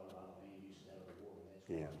actually blows a lot of other land uses out of the water.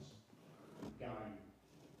 That's why it's going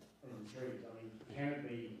in trees. I mean, can it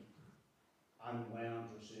be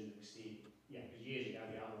unwound to a certain extent? Yeah, because years ago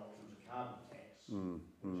the other option was a carbon tax, which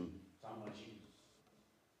in some ways you could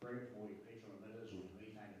bring it for your petrol emitters or your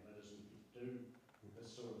methane emitters and you could do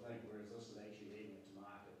this sort of thing, whereas this is actually leaving it to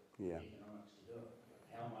market economics to do it.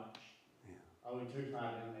 How much are we too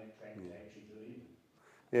far down that track to actually do anything?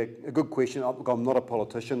 Yeah, a good question. I'm not a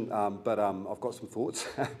politician, but I've got some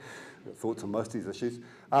thoughts, thoughts on most of these issues.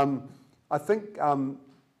 I think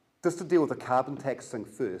just to deal with the carbon tax thing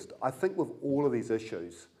first, I think with all of these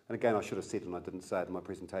issues, and again I should have said it and I didn't say it in my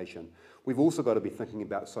presentation, we've also got to be thinking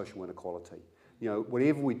about social inequality. You know,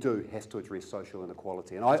 whatever we do has to address social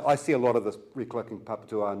inequality. And I see a lot of this Recollecting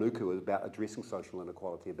Papatua Anuku is about addressing social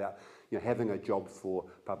inequality, about, you know, having a job for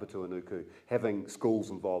Papatua Anuku, having schools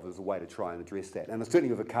involved as a way to try and address that. And certainly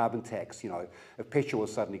with a carbon tax, you know, if petrol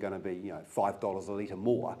is suddenly going to be, you know, $5 a litre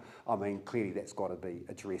more, I mean, clearly that's got to be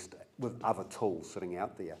addressed with other tools sitting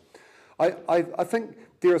out there. I think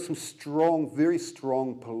there are some strong, very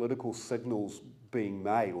strong political signals being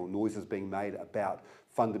made, or noises being made about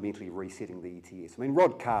fundamentally resetting the ETS. I mean,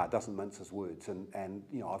 Rod Carr doesn't mince his words, and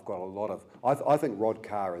you know, I've got a lot of, I think Rod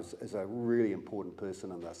Carr is a really important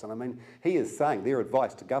person in this, and I mean, he is saying their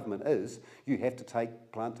advice to government is you have to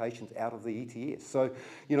take plantations out of the ETS. So,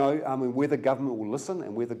 you know, I mean, whether government will listen,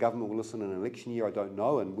 and whether government will listen in an election year, I don't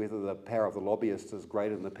know, and whether the power of the lobbyist is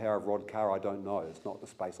greater than the power of Rod Carr, I don't know. It's not the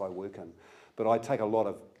space I work in. But I take a lot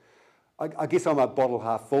of, I guess I'm a bottle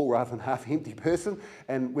half full rather than half empty person,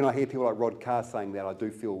 and when I hear people like Rod Carr saying that, I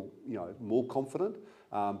do feel, you know, more confident.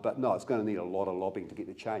 But no, it's going to need a lot of lobbying to get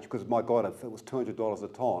the change, because my God, if it was $200 a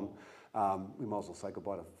tonne, we might as well say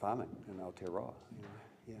goodbye to farming in Aotearoa.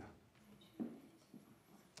 You know?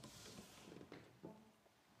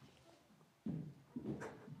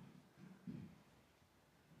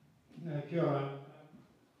 Yeah. Kia ora.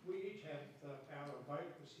 We each have the power of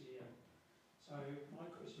vote this year. So my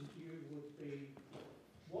question to you would be,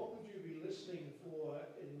 what would you be listening for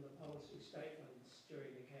in the policy statements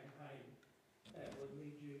during the campaign that would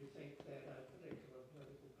lead you to think that a particular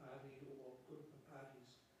political party or group of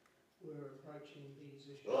parties were approaching these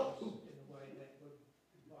issues in a way that would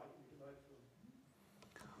invite you to vote for them?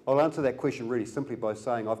 I'll answer that question really simply by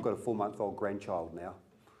saying I've got a 4-month-old grandchild now.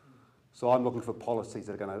 So I'm looking for policies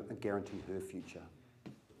that are going to guarantee her future.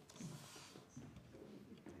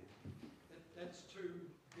 That's too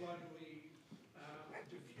globally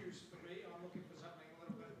diffused for me. I'm looking for something a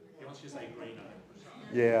little bit more. He wants you to say greener.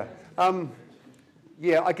 Yeah.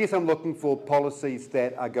 Yeah, I guess I'm looking for policies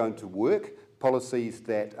that are going to work, policies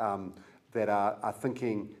that, that are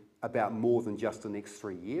thinking about more than just the next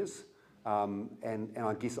 3 years. And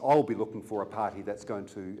I guess I'll be looking for a party that's going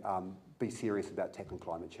to be serious about tackling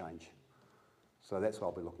climate change. So that's what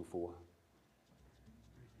I'll be looking for.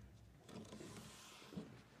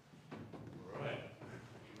 All right.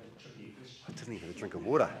 Tricky question. I didn't even have a drink of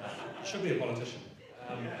water. Should be a politician.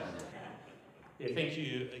 Yeah, thank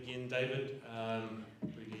you again, David.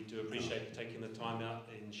 Really do appreciate you taking the time out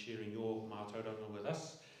and sharing your mātauranga with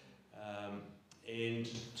us. And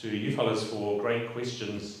to you fellas for great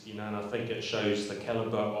questions, you know, and I think it shows the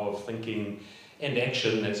calibre of thinking and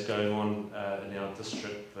action that's going on in our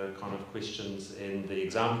district, the kind of questions and the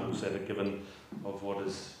examples that are given of what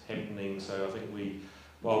is happening. So I think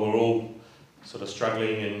while we're all sort of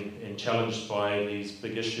struggling and challenged by these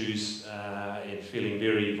big issues and feeling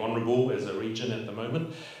very vulnerable as a region at the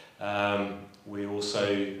moment, we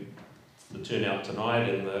also, the turnout tonight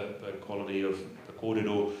and the quality of the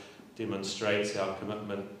Korero demonstrates our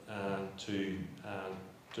commitment to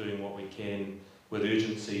doing what we can with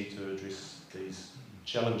urgency to address these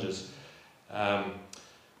challenges.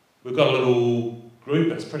 We've got a little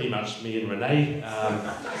group, it's pretty much me and Renee,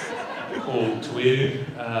 called Tueu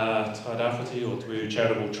Tairāwhiti or Tueu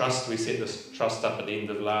Charitable Trust. We set this trust up at the end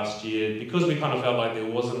of last year because we kind of felt like there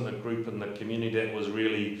wasn't a group in the community that was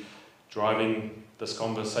really driving this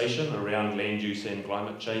conversation around land use and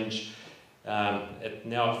climate change. Now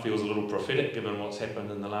it feels a little prophetic given what's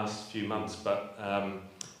happened in the last few months, but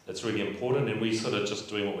it's really important, and we sort of just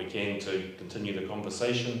doing what we can to continue the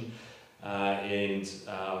conversation. And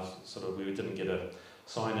sort of we didn't get a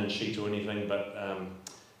sign-in sheet or anything, but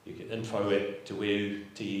you can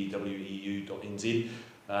info@teweu.nz.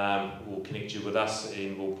 We'll connect you with us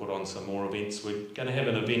and we'll put on some more events. We're going to have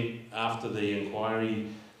an event after the inquiry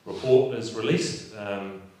report is released.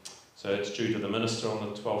 So it's due to the Minister on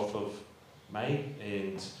the 12th of May,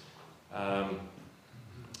 and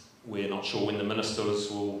we're not sure when the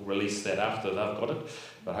Ministers will release that after they've got it,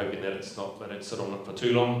 but hoping that it's not, that it's sit on it for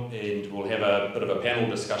too long, and we'll have a bit of a panel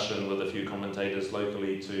discussion with a few commentators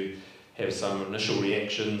locally to have some initial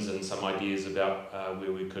reactions and some ideas about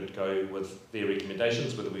where we could go with their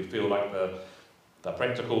recommendations, whether we feel like they're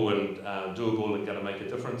practical and doable and going to make a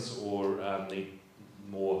difference, or need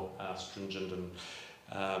more stringent and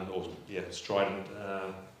strident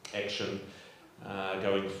action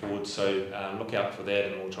going forward. So look out for that,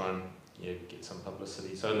 and we'll try and get some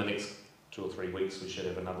publicity. So in the next 2 or 3 weeks we should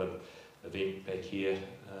have another event back here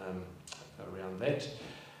around that.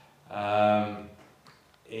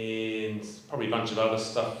 And probably a bunch of other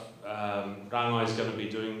stuff. Rangai is going to be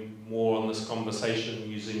doing more on this conversation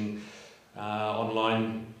using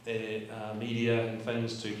online media and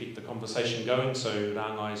things to keep the conversation going. So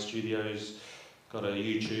Rangai Studios got a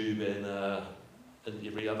YouTube and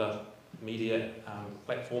every other media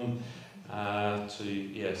platform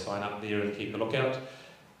to sign up there and keep a lookout.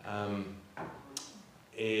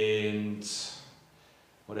 And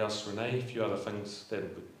what else, Renee? A few other things that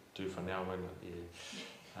we do for now, won't it?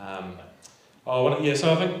 Yeah.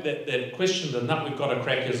 So I think that question, the nut we've got to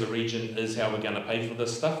crack as a region is how we're going to pay for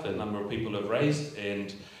this stuff that a number of people have raised,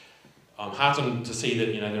 and I'm heartened to see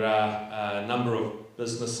that there are a number of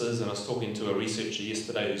businesses, and I was talking to a researcher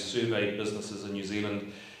yesterday who surveyed businesses in New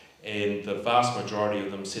Zealand, and the vast majority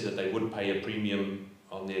of them said that they would pay a premium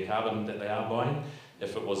on their carbon that they are buying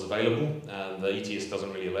if it was available. The ETS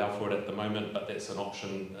doesn't really allow for it at the moment, but that's an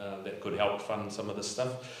option that could help fund some of this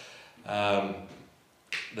stuff.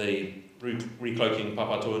 The Recloaking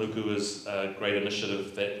Papatūānuku is a great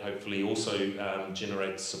initiative that hopefully also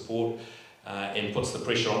generates support and puts the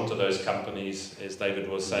pressure onto those companies, as David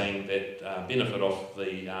was saying, that benefit off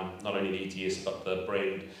the not only the ETS but the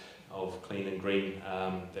brand of clean and green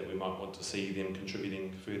that we might want to see them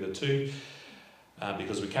contributing further to.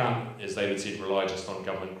 Because we can't, as David said, rely just on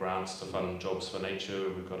government grants to fund jobs for nature.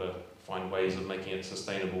 We've got to find ways of making it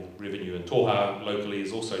sustainable revenue. And Toha locally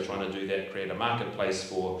is also trying to do that, create a marketplace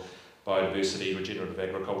for biodiversity, regenerative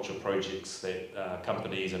agriculture projects that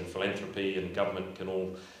companies and philanthropy and government can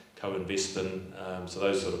all co-invest in. So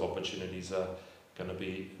those sort of opportunities are going to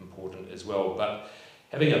be important as well. But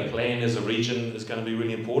having a plan as a region is going to be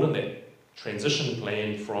really important. That transition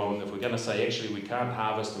plan from, if we're going to say actually we can't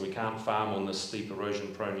harvest and we can't farm on this steep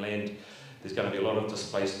erosion prone land, there's going to be a lot of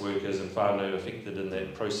displaced workers and whānau affected in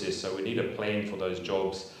that process. So we need a plan for those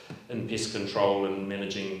jobs in pest control and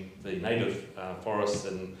managing the native forests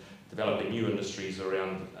and developing new industries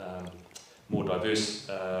around more diverse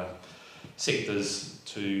sectors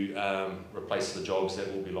to replace the jobs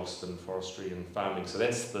that will be lost in forestry and farming. So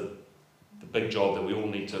that's the big job that we all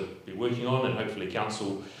need to be working on, and hopefully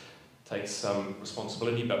council takes some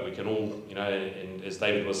responsibility, but we can all, and as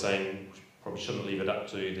David was saying, probably shouldn't leave it up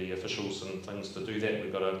to the officials and things to do that.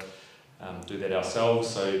 We've got to do that ourselves.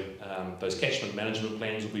 So those catchment management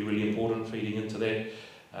plans will be really important feeding into that.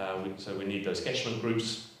 So we need those catchment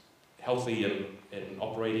groups healthy and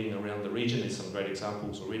operating around the region. There's some great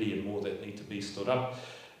examples already and more that need to be stood up.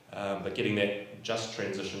 But getting that just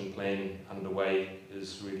transition plan underway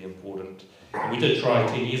is really important. And we did try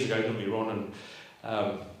 10 years ago, didn't we, Ron? And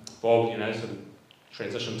Bob, sort of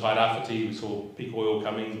transition tairāwhiti, we saw peak oil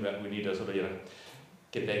coming, but we need to sort of,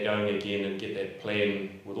 get that going again and get that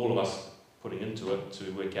plan with all of us putting into it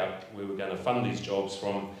to work out where we're going to fund these jobs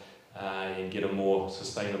from and get a more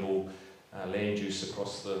sustainable land use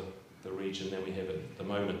across the region than we have at the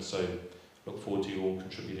moment. So look forward to you all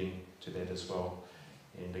contributing to that as well.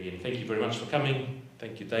 And again, thank you very much for coming.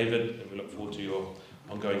 Thank you, David, and we look forward to your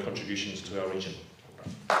ongoing contributions to our region.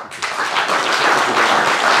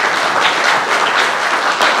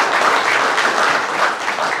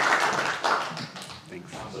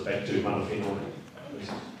 Thanks. So back to Manawhino.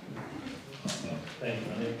 Thank you,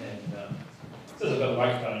 Manny. And since I've got the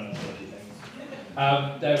microphone, I'll say a few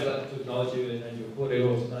things. David, I'd like to acknowledge you and your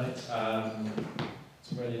Korero tonight.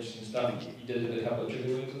 Some really interesting stuff. You did a couple of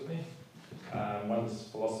trivia words with me. One was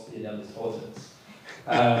philosophy and the other is politics.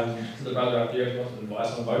 To the brother up here, if you want some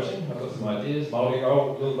advice on voting, I've got some ideas. Māori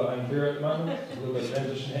role, a little bit unclear at the moment. There's a little bit of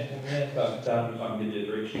transition happening there, but I can give you a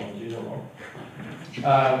direction on the general role.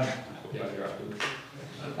 Yeah, you're afterwards.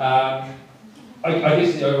 I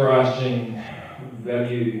guess the overarching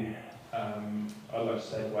value I'd like to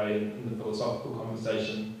take away in the philosophical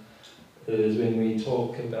conversation is when we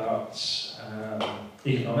talk about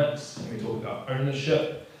economics, and we talk about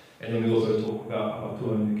ownership, and then we also talk about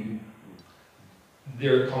Papatūānuku.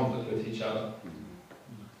 They're in conflict with each other.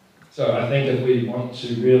 So I think if we want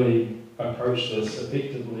to really approach this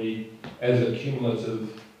effectively as a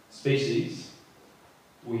cumulative species,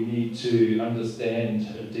 we need to understand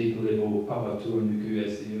at a deeper level Papatūānuku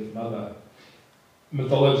as the Earth Mother.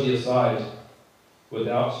 Mythology aside,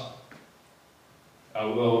 without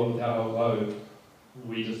our world, without our globe,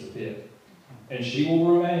 we disappear. And she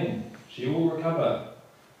will remain, she will recover,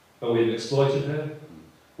 but we've exploited her,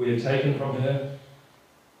 we have taken from her,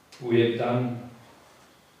 we have done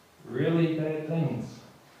really bad things.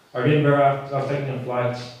 I remember I was taking a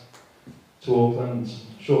flight to Auckland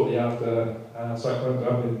shortly after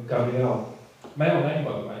Cyclone Gabrielle. Male name,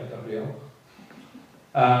 by the way, Gabrielle.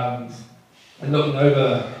 And looking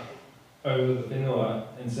over the whenua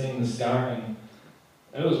and seeing the scarring,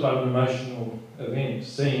 it was quite an emotional event,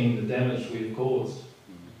 seeing the damage we have caused.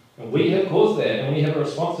 And we have caused that, and we have a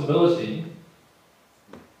responsibility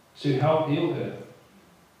to help heal her.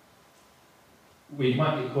 We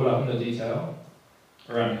might get caught up in the detail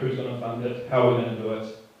around who's going to fund it, how we're going to do it,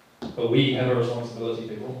 but we have a responsibility,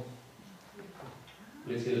 people.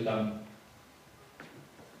 Let's get it done.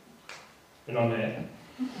 And on that,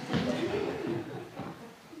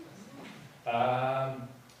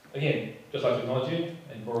 again, just like to acknowledge you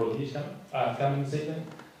and for all of you coming this evening.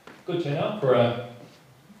 Good turnout for a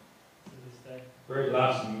very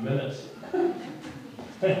last minute.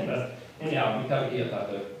 Anyhow, we can't hear that.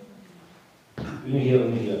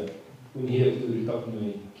 Unihia turi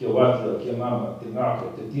tapunui, kia wātua, kia mama, te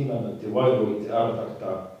ngāko, te tinana, te wairo i te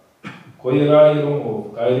arataka. Koira I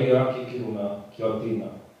rongo, kaere ake ki runga, kia tina.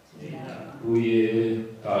 Uie,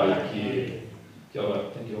 tai ki. Kia ora,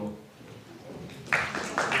 thank you all.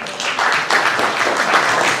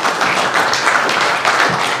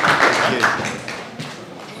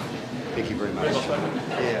 Thank you very much.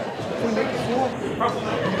 Yeah. Have we met before? Probably.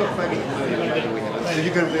 You've got maybe we haven't. So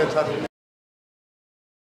you're going to be able to